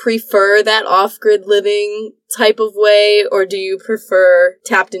prefer that off-grid living type of way, or do you prefer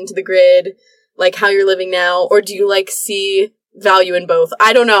tapped into the grid, like how you're living now, or do you, like, see value in both?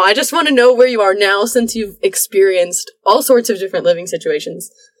 I don't know. I just want to know where you are now since you've experienced all sorts of different living situations.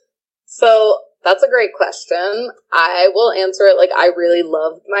 So, that's a great question. I will answer it like I really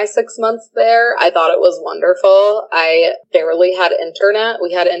loved my 6 months there. I thought it was wonderful. I barely had internet.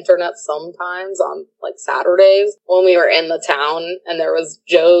 We had internet sometimes on like Saturdays when we were in the town, and there was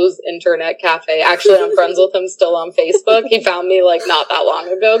Joe's Internet Cafe. Actually, I'm friends with him still on Facebook. He found me like not that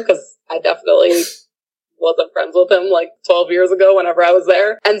long ago because I definitely wasn't friends with him like 12 years ago whenever I was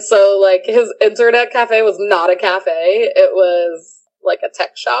there. And so like his Internet Cafe was not a cafe. It was like a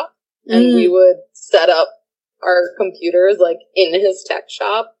tech shop. And we would set up our computers, like, in his tech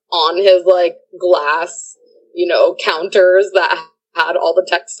shop, on his, like, glass, you know, counters that had all the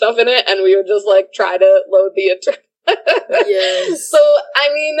tech stuff in it, and we would just, like, try to load the internet. Yes. So,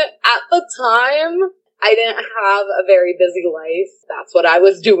 I mean, at the time, I didn't have a very busy life. That's what I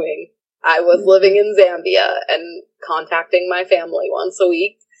was doing. I was living in Zambia and contacting my family once a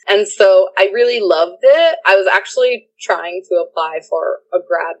week. And so I really loved it. I was actually trying to apply for a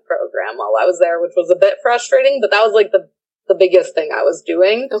grad program while I was there, which was a bit frustrating, but that was like the biggest thing I was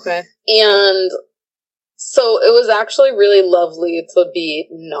doing. Okay. And so it was actually really lovely to be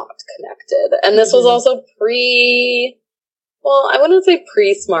not connected. And this was also I wouldn't say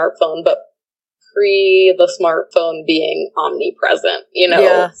pre-smartphone, but pre the smartphone being omnipresent. You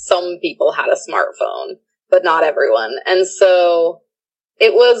know, some people had a smartphone, but not everyone. And so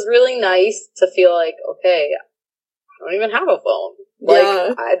it was really nice to feel like, okay, I don't even have a phone. Like,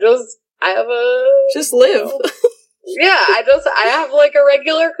 I have just live. I have like a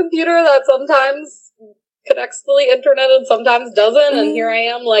regular computer that sometimes connects to the internet and sometimes doesn't. And here I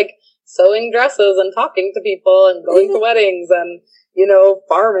am like sewing dresses and talking to people and going to weddings and, you know,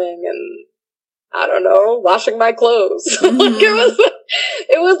 farming and I don't know, washing my clothes. Like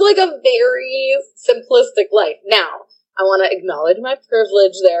it was like a very simplistic life. Now, I want to acknowledge my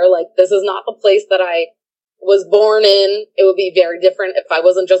privilege there. Like, this is not the place that I was born in. It would be very different if I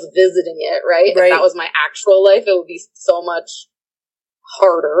wasn't just visiting it, right? If that was my actual life, it would be so much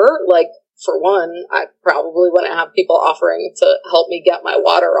harder. Like, for one, I probably wouldn't have people offering to help me get my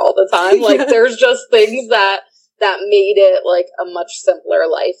water all the time. Like, there's just things that made it, like, a much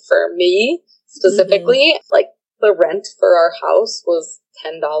simpler life for me, specifically. Like, the rent for our house was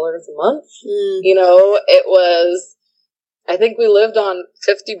 $10 a month. You know, it was... I think we lived on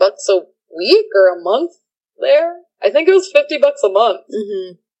 $50 a week or a month there. I think it was $50 a month.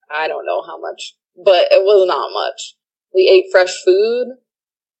 I don't know how much, but it was not much. We ate fresh food.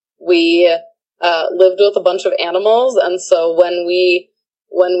 We lived with a bunch of animals, and so when we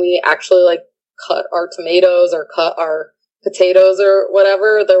actually like cut our tomatoes or cut our potatoes or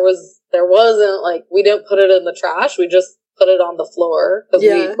whatever, there wasn't like we didn't put it in the trash. We just put it on the floor because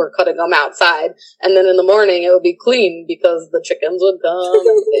we were cutting them outside, and then in the morning it would be clean because the chickens would come and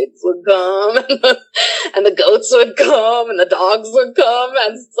the pigs would come and the goats would come and the dogs would come,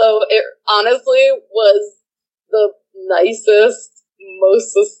 and so it honestly was the nicest,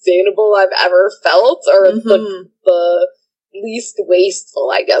 most sustainable I've ever felt, or the least wasteful,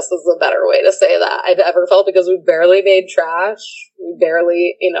 I guess is a better way to say that, I've ever felt, because we barely made trash. We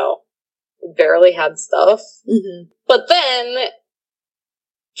barely, you know, barely had stuff. Mm-hmm. But then,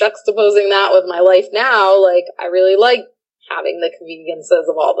 juxtaposing that with my life now, like, I really like having the conveniences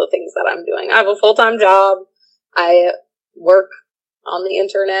of all the things that I'm doing. I have a full-time job. I work on the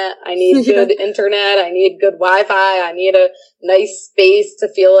internet. I need good internet. I need good Wi-Fi. I need a nice space to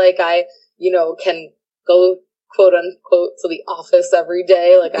feel like I, can go quote unquote to the office every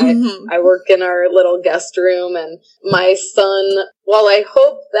day. Like I work in our little guest room, and my son, while I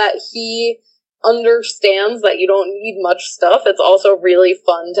hope that he understands that you don't need much stuff, it's also really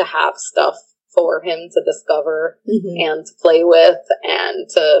fun to have stuff for him to discover and to play with and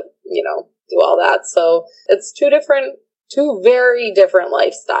to, do all that. So it's two very different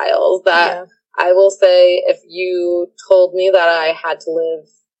lifestyles that I will say, if you told me that I had to live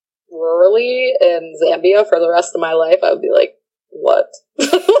rurally in Zambia for the rest of my life, I would be like, what?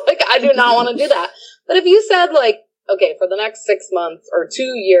 Like, I do not want to do that. But if you said, like, okay, for the next 6 months or 2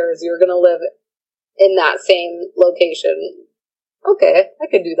 years, you're going to live in that same location, okay, I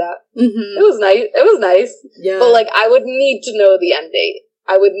could do that. It was nice. Yeah. But, like, I would need to know the end date.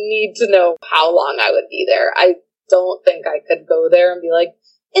 I would need to know how long I would be there. I don't think I could go there and be like,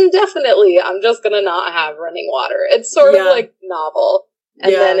 indefinitely, I'm just going to not have running water. It's sort of like novel.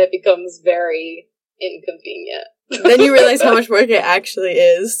 And then it becomes very inconvenient. Then you realize how much work it actually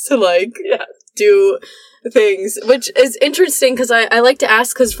is to, like, do things. Which is interesting, because I like to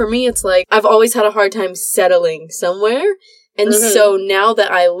ask, because for me, it's like, I've always had a hard time settling somewhere. And so now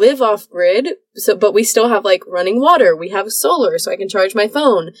that I live off-grid, but we still have, like, running water. We have solar, so I can charge my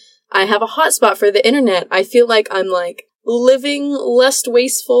phone. I have a hotspot for the internet. I feel like I'm, like, living less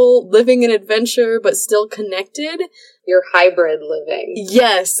wasteful, living an adventure, but still connected. You're hybrid living.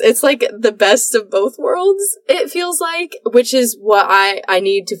 Yes, it's like the best of both worlds, it feels like, which is what I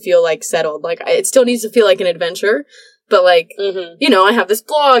need to feel like settled. Like, it still needs to feel like an adventure, but like, I have this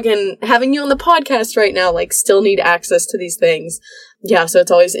blog, and having you on the podcast right now, like, still need access to these things. Yeah, so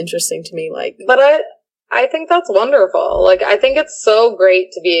it's always interesting to me, like. But I think that's wonderful. Like, I think it's so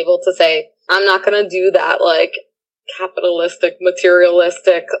great to be able to say, I'm not gonna do that, like, capitalistic,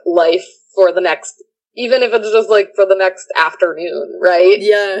 materialistic life for the next, even if it's just like for the next afternoon, right?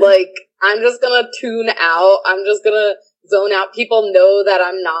 Yeah. Like, I'm just gonna tune out. I'm just gonna zone out. People know that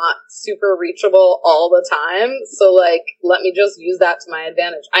I'm not super reachable all the time. So, like, let me just use that to my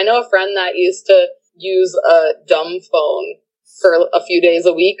advantage. I know a friend that used to use a dumb phone for a few days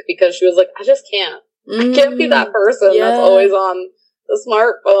a week because she was like, I just can't. I can't be that person that's always on the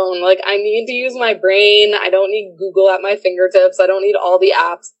smartphone. Like, I need to use my brain. I don't need Google at my fingertips. I don't need all the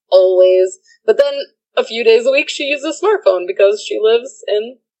apps always. But then a few days a week she uses a smartphone because she lives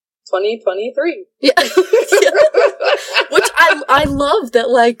in 2023. Yeah. Which I love that,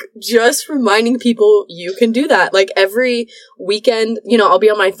 like, just reminding people you can do that. Like, every weekend, I'll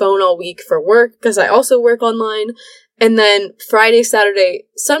be on my phone all week for work because I also work online. And then Friday, Saturday,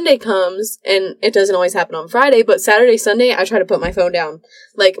 Sunday comes, and it doesn't always happen on Friday, but Saturday, Sunday, I try to put my phone down.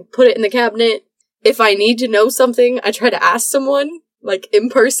 Like, put it in the cabinet. If I need to know something, I try to ask someone, like, in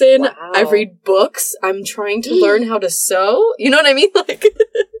person. Wow. I read books. I'm trying to learn how to sew. You know what I mean? Like,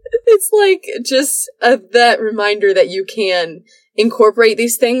 it's like just that reminder that you can incorporate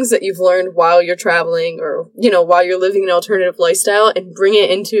these things that you've learned while you're traveling or, while you're living an alternative lifestyle and bring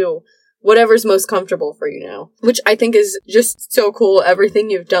it into whatever's most comfortable for you now, which I think is just so cool, everything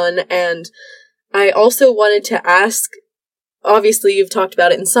you've done. And I also wanted to ask, obviously you've talked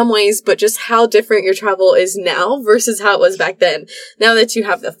about it in some ways, but just how different your travel is now versus how it was back then. Now that you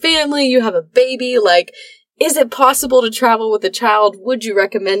have the family, you have a baby, like, is it possible to travel with a child? Would you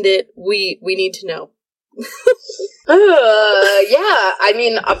recommend it? We need to know. Yeah, I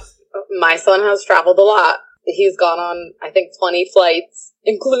mean, my son has traveled a lot. He's gone on, I think, 20 flights,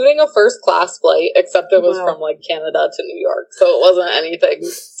 including a first-class flight, except it was from, like, Canada to New York, so it wasn't anything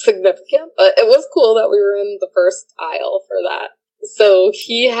significant. But it was cool that we were in the first aisle for that. So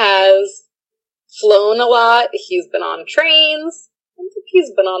he has flown a lot. He's been on trains. I think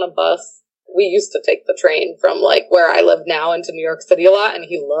he's been on a bus. We used to take the train from, like, where I live now into New York City a lot, and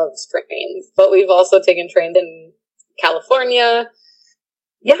he loves trains. But we've also taken trains in California.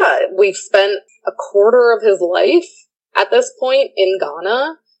 Yeah, we've spent a quarter of his life at this point in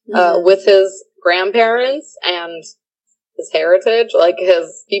Ghana with his grandparents and his heritage, like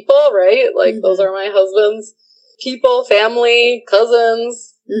his people, right? Like, those are my husband's people, family,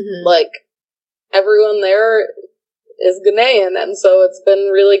 cousins, like, everyone there is Ghanaian. And so it's been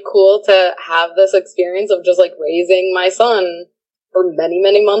really cool to have this experience of just, like, raising my son for many,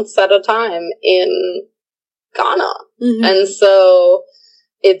 many months at a time in Ghana. And so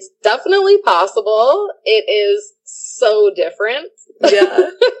it's definitely possible. It is so different Yeah.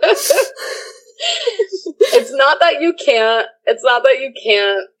 It's not that you can't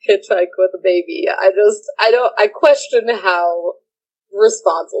hitchhike with a baby. I question how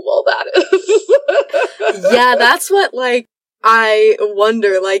responsible that is. Yeah, that's what, like, I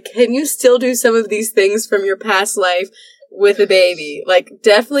wonder, like, can you still do some of these things from your past life with a baby? Like,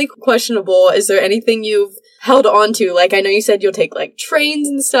 definitely questionable. Is there anything you've held on to? Like, I know you said you'll take, like, trains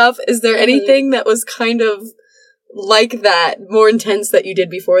and stuff. Is there anything that was kind of like that, more intense, that you did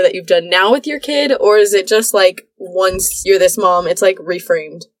before that you've done now with your kid? Or is it just, like, once you're this mom, it's, like,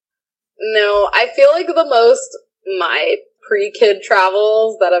 reframed? No, I feel like the most my pre-kid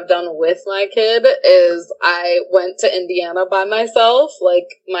travels that I've done with my kid is I went to Indiana by myself, like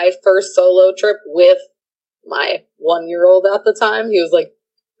my first solo trip with my 1-year-old at the time. He was like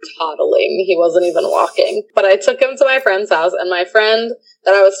toddling. He wasn't even walking. But I took him to my friend's house, and my friend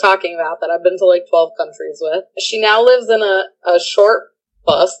that I was talking about that I've been to like 12 countries with, she now lives in a short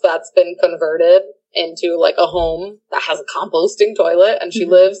bus that's been converted into like a home that has a composting toilet, and she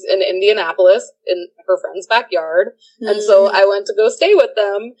lives in Indianapolis in her friend's backyard. And so I went to go stay with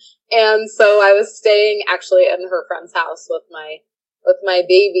them. And so I was staying actually in her friend's house with my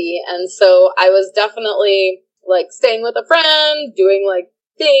baby. And so I was definitely like staying with a friend, doing like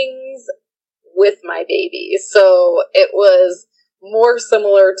things with my baby. So it was more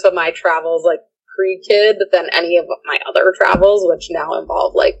similar to my travels like pre-kid than any of my other travels, which now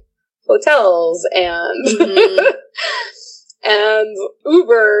involve like hotels and and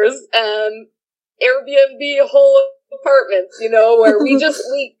Ubers and Airbnb whole apartments, you know, where we just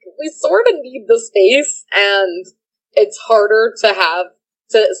we sort of need the space, and it's harder to have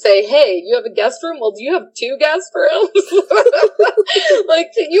to say, hey, you have a guest room? Well, do you have 2 guest rooms? Like,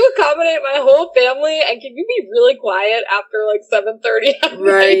 can you accommodate my whole family, and can you be really quiet after like 7:30 at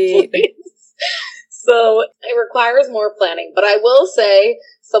night, please? So it requires more planning. But I will say,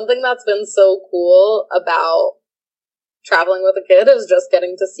 something that's been so cool about traveling with a kid is just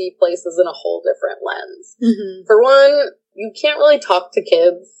getting to see places in a whole different lens. For one, you can't really talk to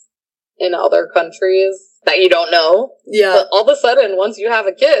kids in other countries that you don't know. Yeah. But all of a sudden, once you have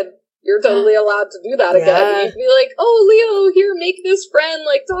a kid, you're totally allowed to do that again. You'd be like, oh, Leo, here, make this friend,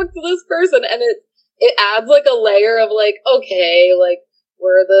 like, talk to this person. And it adds, like, a layer of, like, okay, like,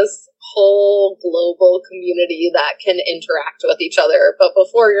 we're this whole global community that can interact with each other. But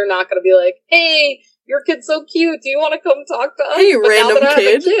before, you're not going to be like, hey, your kid's so cute. Do you want to come talk to us? Hey, but random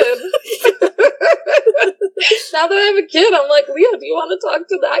kid. Now that I have a kid, I'm like, Leo, do you want to talk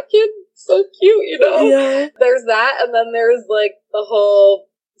to that kid? So cute, you know? Yeah. There's that, and then there's, like, the whole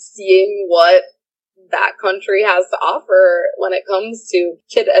seeing what that country has to offer when it comes to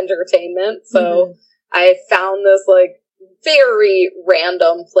kid entertainment. So I found this, like, very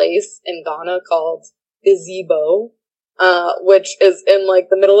random place in Ghana called Gazebo, which is in, like,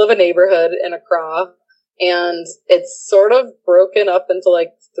 the middle of a neighborhood in Accra. And it's sort of broken up into,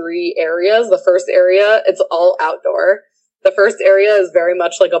 like, 3 areas. The first area, it's all outdoor. The first area is very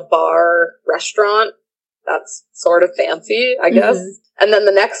much like a bar restaurant. That's sort of fancy, I guess. And then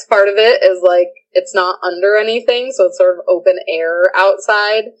the next part of it is like, it's not under anything, so it's sort of open air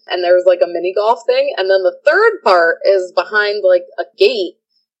outside. And there's like a mini golf thing. And then the third part is behind like a gate,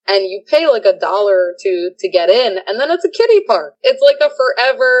 and you pay like $1 to get in. And then it's a kiddie park. It's like a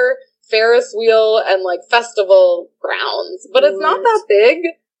forever Ferris wheel and like festival grounds, but it's not that big.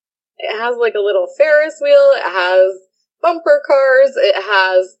 It has like a little Ferris wheel. It has bumper cars, it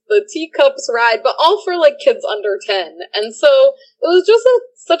has the teacups ride, but all for like kids under 10. And so it was just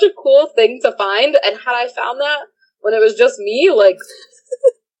such a cool thing to find. And had I found that when it was just me, like,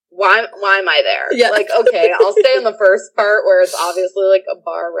 why am I there? Yeah. Like, okay, I'll stay in the first part where it's obviously like a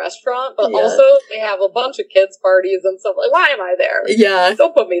bar restaurant, but also they have a bunch of kids parties and stuff. Like, why am I there? Yeah.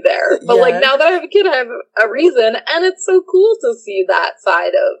 Don't put me there. But like, now that I have a kid, I have a reason, and it's so cool to see that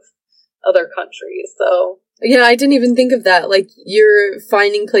side of other countries. So yeah, I didn't even think of that. Like, you're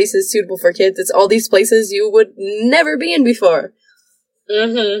finding places suitable for kids. It's all these places you would never be in before.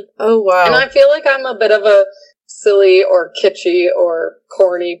 Oh, wow. And I feel like I'm a bit of a silly or kitschy or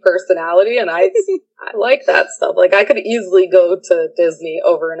corny personality, and I like that stuff. Like, I could easily go to Disney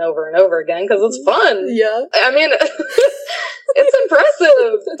over and over and over again because it's fun. Yeah. I mean, it's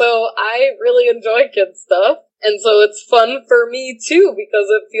impressive. So I really enjoy kids stuff. And so it's fun for me, too, because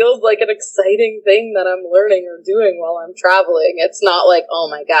it feels like an exciting thing that I'm learning or doing while I'm traveling. It's not like, oh,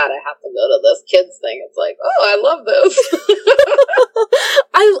 my God, I have to go to this kids thing. It's like, oh, I love this.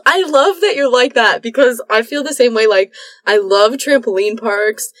 I love that you're like that, because I feel the same way. Like, I love trampoline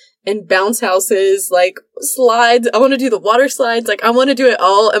parks and bounce houses, like, slides. I want to do the water slides. Like, I want to do it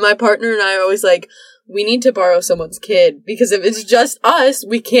all. And my partner and I are always like, we need to borrow someone's kid, because if it's just us,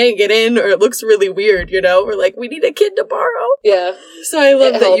 we can't get in, or it looks really weird, you know? We're like, we need a kid to borrow. Yeah. So I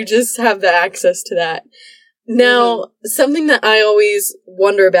love that you just have the access to that. Now, something that I always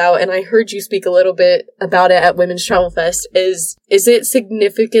wonder about, and I heard you speak a little bit about it at Women's Travel Fest, is it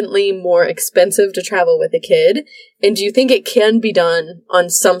significantly more expensive to travel with a kid? And do you think it can be done on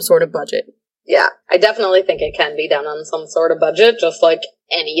some sort of budget? Yeah, I definitely think it can be done on some sort of budget, just like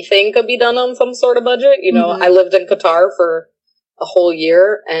anything could be done on some sort of budget. You know, I lived in Qatar for a whole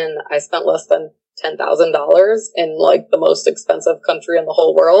year, and I spent less than $10,000 in, like, the most expensive country in the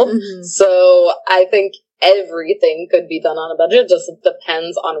whole world. So I think everything could be done on a budget. Just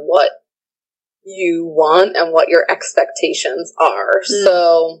depends on what you want and what your expectations are.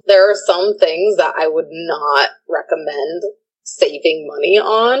 So there are some things that I would not recommend saving money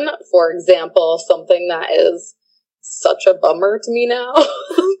on. For example, something that is such a bummer to me now,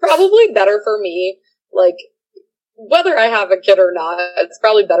 probably better for me, like, whether I have a kid or not, it's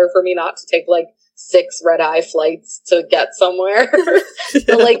probably better for me not to take, like, 6 red-eye flights to get somewhere.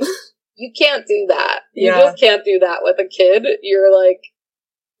 But, like, you can't do that. You just can't do that with a kid. You're like,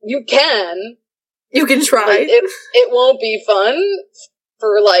 you can try. Like, it won't be fun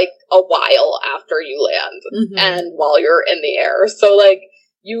for, like, a while after you land and while you're in the air. So, like,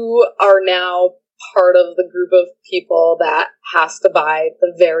 you are now part of the group of people that has to buy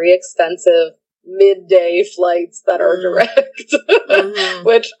the very expensive midday flights that are direct,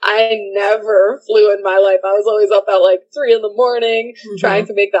 which I never flew in my life. I was always up at like 3 a.m, trying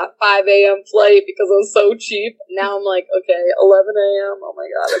to make that 5 a.m. flight because it was so cheap. Now I'm like, okay, 11 a.m. Oh my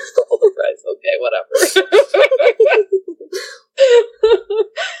God, it's double the price. Okay, whatever.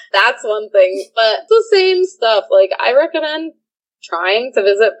 That's one thing, but the same stuff. Like, I recommend trying to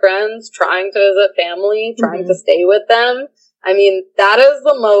visit friends, trying to visit family, trying to stay with them. I mean, that is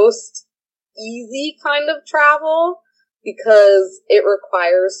the most easy kind of travel because it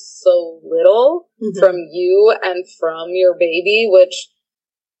requires so little from you and from your baby, which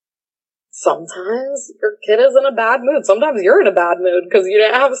sometimes your kid is in a bad mood. Sometimes you're in a bad mood because you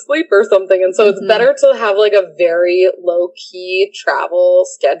didn't have sleep or something. And so it's better to have like a very low key travel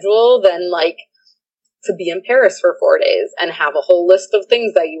schedule than like to be in Paris for 4 days and have a whole list of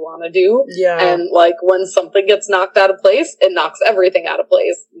things that you want to do. Yeah. And like when something gets knocked out of place, it knocks everything out of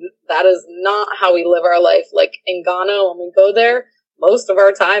place. That is not how we live our life. Like in Ghana, when we go there, most of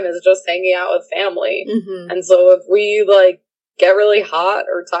our time is just hanging out with family. And so if we like get really hot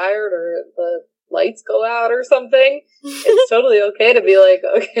or tired or the lights go out or something, it's totally okay to be like,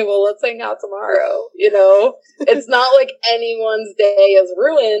 okay, well, let's hang out tomorrow. You know, it's not like anyone's day is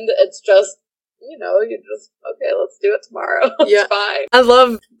ruined. It's just, you know, you just, okay, let's do it tomorrow. It's fine. I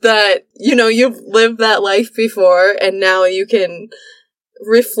love that, you know, you've lived that life before and now you can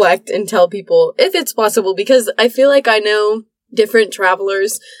reflect and tell people if it's possible, because I feel like I know different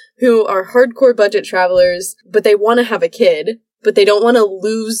travelers who are hardcore budget travelers, but they want to have a kid, but they don't want to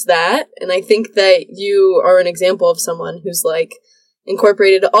lose that. And I think that you are an example of someone who's like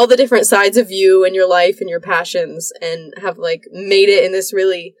incorporated all the different sides of you and your life and your passions and have like made it in this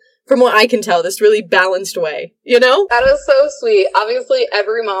really, from what I can tell, this really balanced way, you know? That is so sweet. Obviously,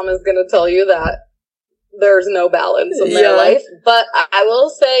 every mom is going to tell you that there's no balance in their life. But I will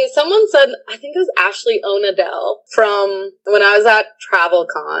say, someone said, I think it was Ashley Onadell, from when I was at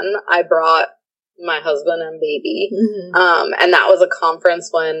TravelCon, I brought my husband and baby. And that was a conference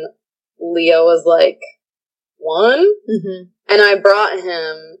when Leo was like 1. And I brought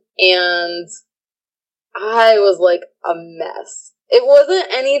him and I was like a mess. It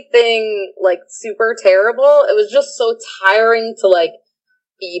wasn't anything like super terrible. It was just so tiring to like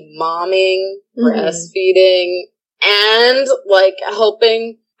be momming, breastfeeding, and like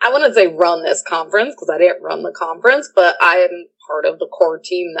helping, I wouldn't say run this conference because I didn't run the conference, but I am part of the core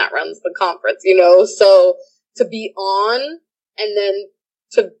team that runs the conference, you know? So to be on and then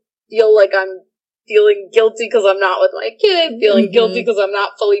to feel like I'm feeling guilty because I'm not with my kid, feeling guilty because I'm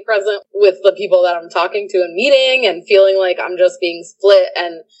not fully present with the people that I'm talking to and meeting, and feeling like I'm just being split.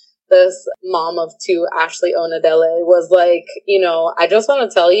 And this mom of 2, Ashley Onadele, was like, you know, I just want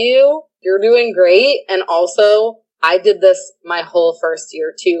to tell you, you're doing great. And also, I did this my whole first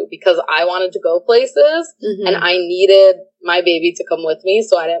year too, because I wanted to go places and I needed my baby to come with me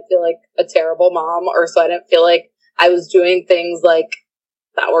so I didn't feel like a terrible mom, or so I didn't feel like I was doing things like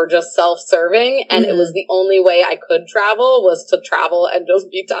that were just self-serving, and it was the only way I could travel was to travel and just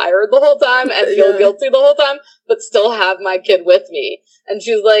be tired the whole time and feel guilty the whole time, but still have my kid with me. And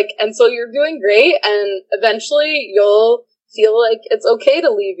she's like, and so you're doing great, and eventually you'll feel like it's okay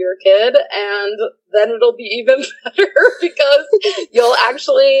to leave your kid, and then it'll be even better because you'll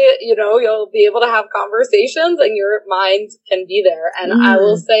actually, you'll be able to have conversations and your mind can be there. And I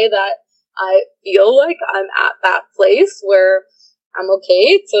will say that I feel like I'm at that place where I'm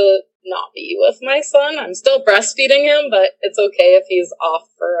okay to not be with my son. I'm still breastfeeding him, but it's okay if he's off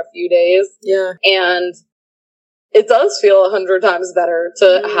for a few days. Yeah. And it does feel 100 times better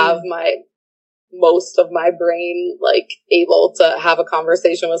to have most of my brain, like, able to have a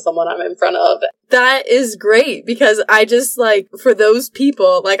conversation with someone I'm in front of. That is great, because I just, like, for those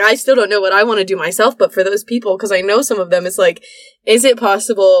people, like, I still don't know what I want to do myself, but for those people, because I know some of them, it's like, is it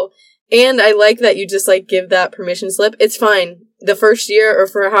possible? And I like that you just, like, give that permission slip. It's fine. The first year, or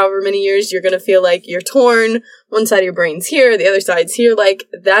for however many years, you're gonna feel like you're torn. One side of your brain's here, the other side's here. Like,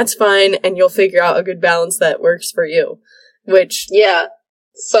 that's fine, and you'll figure out a good balance that works for you. Which... Yeah.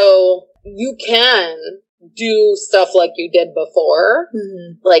 So... you can do stuff like you did before,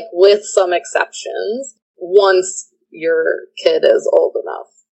 like, with some exceptions, once your kid is old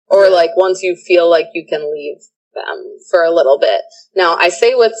enough. Or, like, once you feel like you can leave them for a little bit. Now, I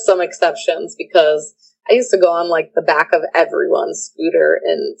say with some exceptions because I used to go on, like, the back of everyone's scooter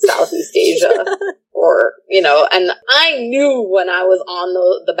in Southeast Asia. Or, and I knew when I was on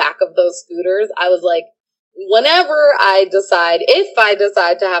the back of those scooters, I was like, whenever if I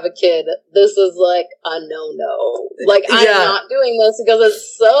decide to have a kid, this is like a no-no. Like, I'm not doing this because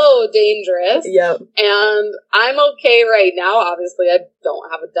it's so dangerous. Yep. And I'm okay right now. Obviously, I don't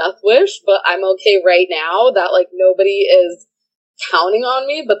have a death wish, but I'm okay right now that, like, nobody is counting on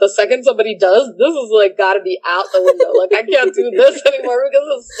me. But the second somebody does, this is, like, gotta be out the window. Like, I can't do this anymore because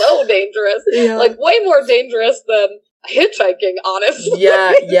it's so dangerous. Yeah. Like, way more dangerous than hitchhiking, honestly.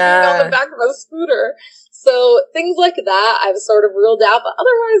 Yeah, on the back of a scooter. So things like that I've sort of ruled out, but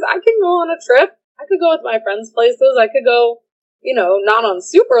otherwise I can go on a trip. I could go with my friends' places. I could go, not on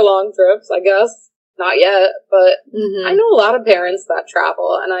super long trips, I guess. Not yet, but I know a lot of parents that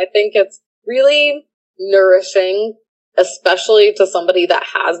travel, and I think it's really nourishing, especially to somebody that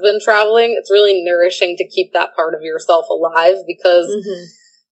has been traveling. It's really nourishing to keep that part of yourself alive because,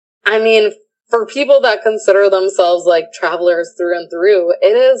 I mean, for people that consider themselves, like, travelers through and through,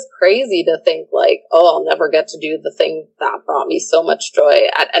 it is crazy to think, like, oh, I'll never get to do the thing that brought me so much joy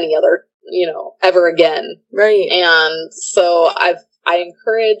at any other, ever again. Right. And so I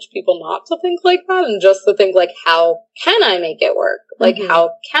encourage people not to think like that and just to think, like, how can I make it work? Like,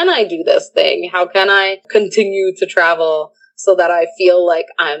 how can I do this thing? How can I continue to travel so that I feel like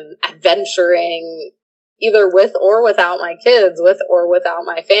I'm adventuring either with or without my kids, with or without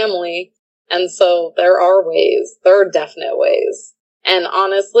my family? And so there are definite ways. And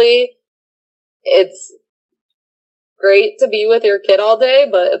honestly, it's great to be with your kid all day,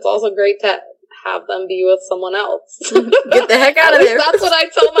 but it's also great to have them be with someone else. Get the heck out of there. That's what I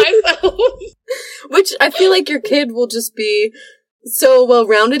tell myself. Which I feel like your kid will just be so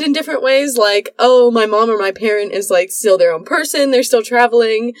well-rounded in different ways. Like, oh, my mom or my parent is, like, still their own person. They're still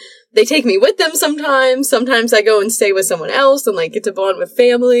traveling. They take me with them sometimes. Sometimes I go and stay with someone else and, like, get to bond with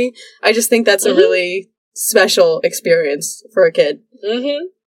family. I just think that's a really special experience for a kid. 100%.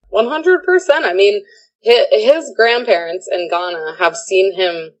 I mean, his grandparents in Ghana have seen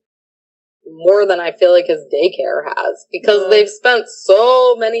him more than I feel like his daycare has because they've spent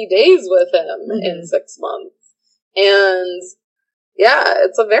so many days with him in 6 months. And yeah,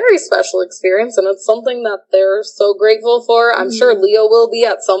 it's a very special experience, and it's something that they're so grateful for. I'm sure Leo will be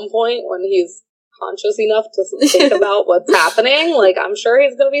at some point when he's conscious enough to think about what's happening. Like, I'm sure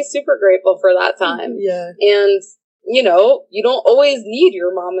he's going to be super grateful for that time. Yeah. And, you don't always need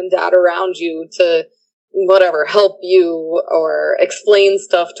your mom and dad around you to, help you or explain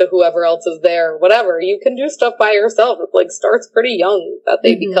stuff to whoever else is there, whatever. You can do stuff by yourself. It, like, starts pretty young that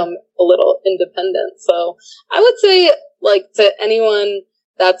they become a little independent. So I would say, like, to anyone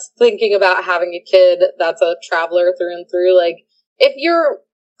that's thinking about having a kid that's a traveler through and through, like, if you're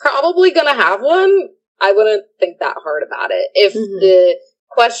probably gonna have one, I wouldn't think that hard about it. If the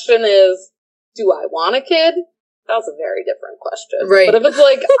question is, do I want a kid? That's a very different question. Right. But if it's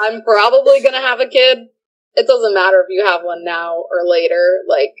like, I'm probably gonna have a kid, it doesn't matter if you have one now or later,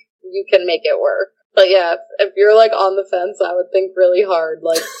 like, you can make it work. But yeah, if you're, like, on the fence, I would think really hard,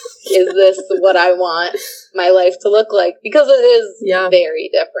 like, is this what I want my life to look like? Because it is very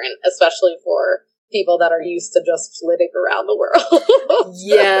different, especially for people that are used to just flitting around the world.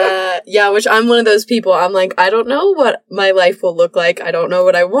 Yeah, which I'm one of those people. I'm like, I don't know what my life will look like. I don't know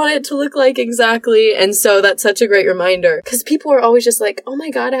what I want it to look like exactly. And so that's such a great reminder. Because people are always just like, oh my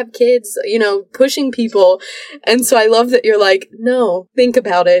God, I have kids, pushing people. And so I love that you're like, no, think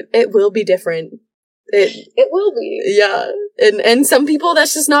about it. It will be different. It will be. Yeah. And some people,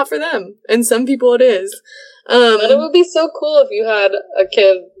 that's just not for them. And some people it is. But it would be so cool if you had a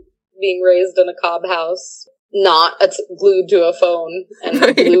kid being raised in a cob house, not glued to a phone and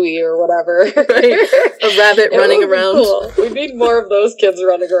Bluey or whatever. Right. A rabbit running around. Cool. We need more of those kids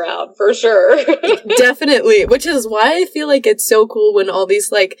running around, for sure. Definitely. Which is why I feel like it's so cool when all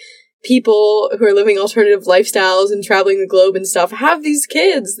these, like, people who are living alternative lifestyles and traveling the globe and stuff have these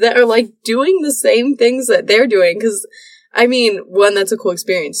kids that are, like, doing the same things that they're doing. Because, I mean, one, that's a cool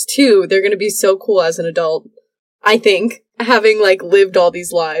experience. Two, they're going to be so cool as an adult, I think, having, like, lived all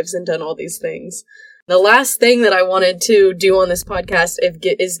these lives and done all these things. The last thing that I wanted to do on this podcast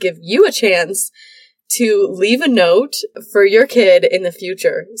is give you a chance to leave a note for your kid in the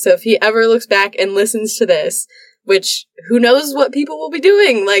future. So if he ever looks back and listens to this, which who knows what people will be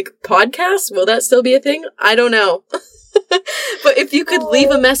doing, like podcasts, will that still be a thing? I don't know. But if you could leave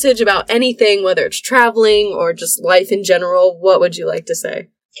a message about anything, whether it's traveling or just life in general, what would you like to say?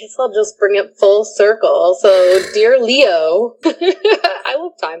 Guess I'll just bring it full circle. So, dear Leo, I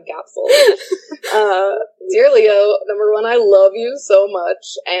love time capsules. Dear Leo, number one, I love you so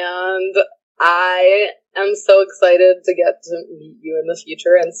much, and I am so excited to get to meet you in the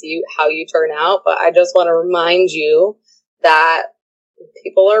future and see how you turn out. But I just want to remind you that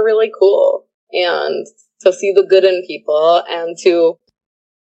people are really cool, and to see the good in people, and to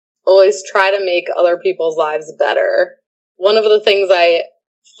always try to make other people's lives better. One of the things I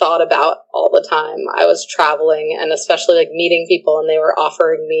thought about all the time, I was traveling and especially like meeting people and they were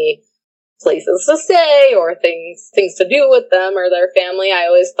offering me places to stay or things to do with them or their family. I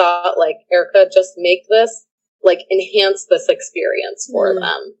always thought, like, Erica, just make this, like, enhance this experience for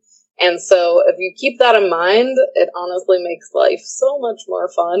them. And so if you keep that in mind, it honestly makes life so much more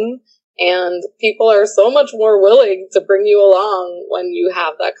fun, and people are so much more willing to bring you along when you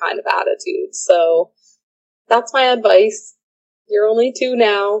have that kind of attitude. So that's my advice. You're only 2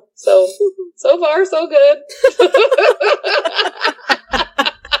 now, so far, so good.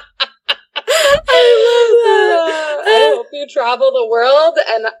 I love that. I hope you travel the world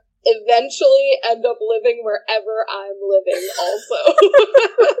and eventually end up living wherever I'm living also.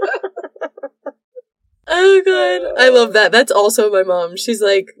 Oh, God. I love that. That's also my mom. She's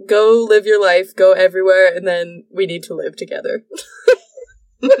like, go live your life, go everywhere, and then we need to live together.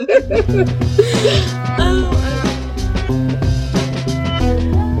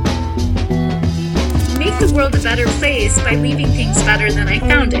 Make the world a better place by leaving things better than I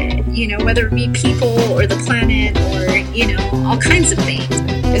found it. You know, whether it be people or the planet or, you know, all kinds of things.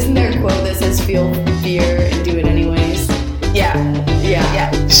 Isn't there a quote that says feel fear and do it anyways? Yeah.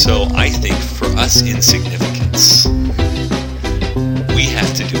 So I think for us insignificance, we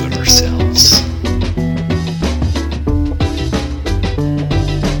have to do it ourselves.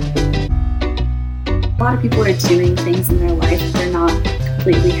 A lot of people are doing things in their life they're not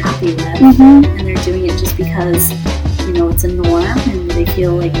completely happy with, and they're doing it just because, you know, it's a norm and they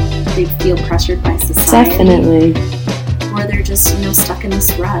feel pressured by society. Definitely. Or they're just, you know, stuck in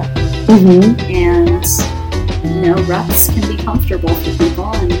this rut. And, you know, ruts can be comfortable for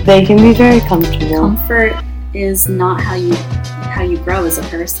people, and They can be very comfortable. comfort is not how you grow as a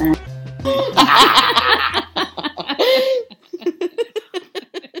person.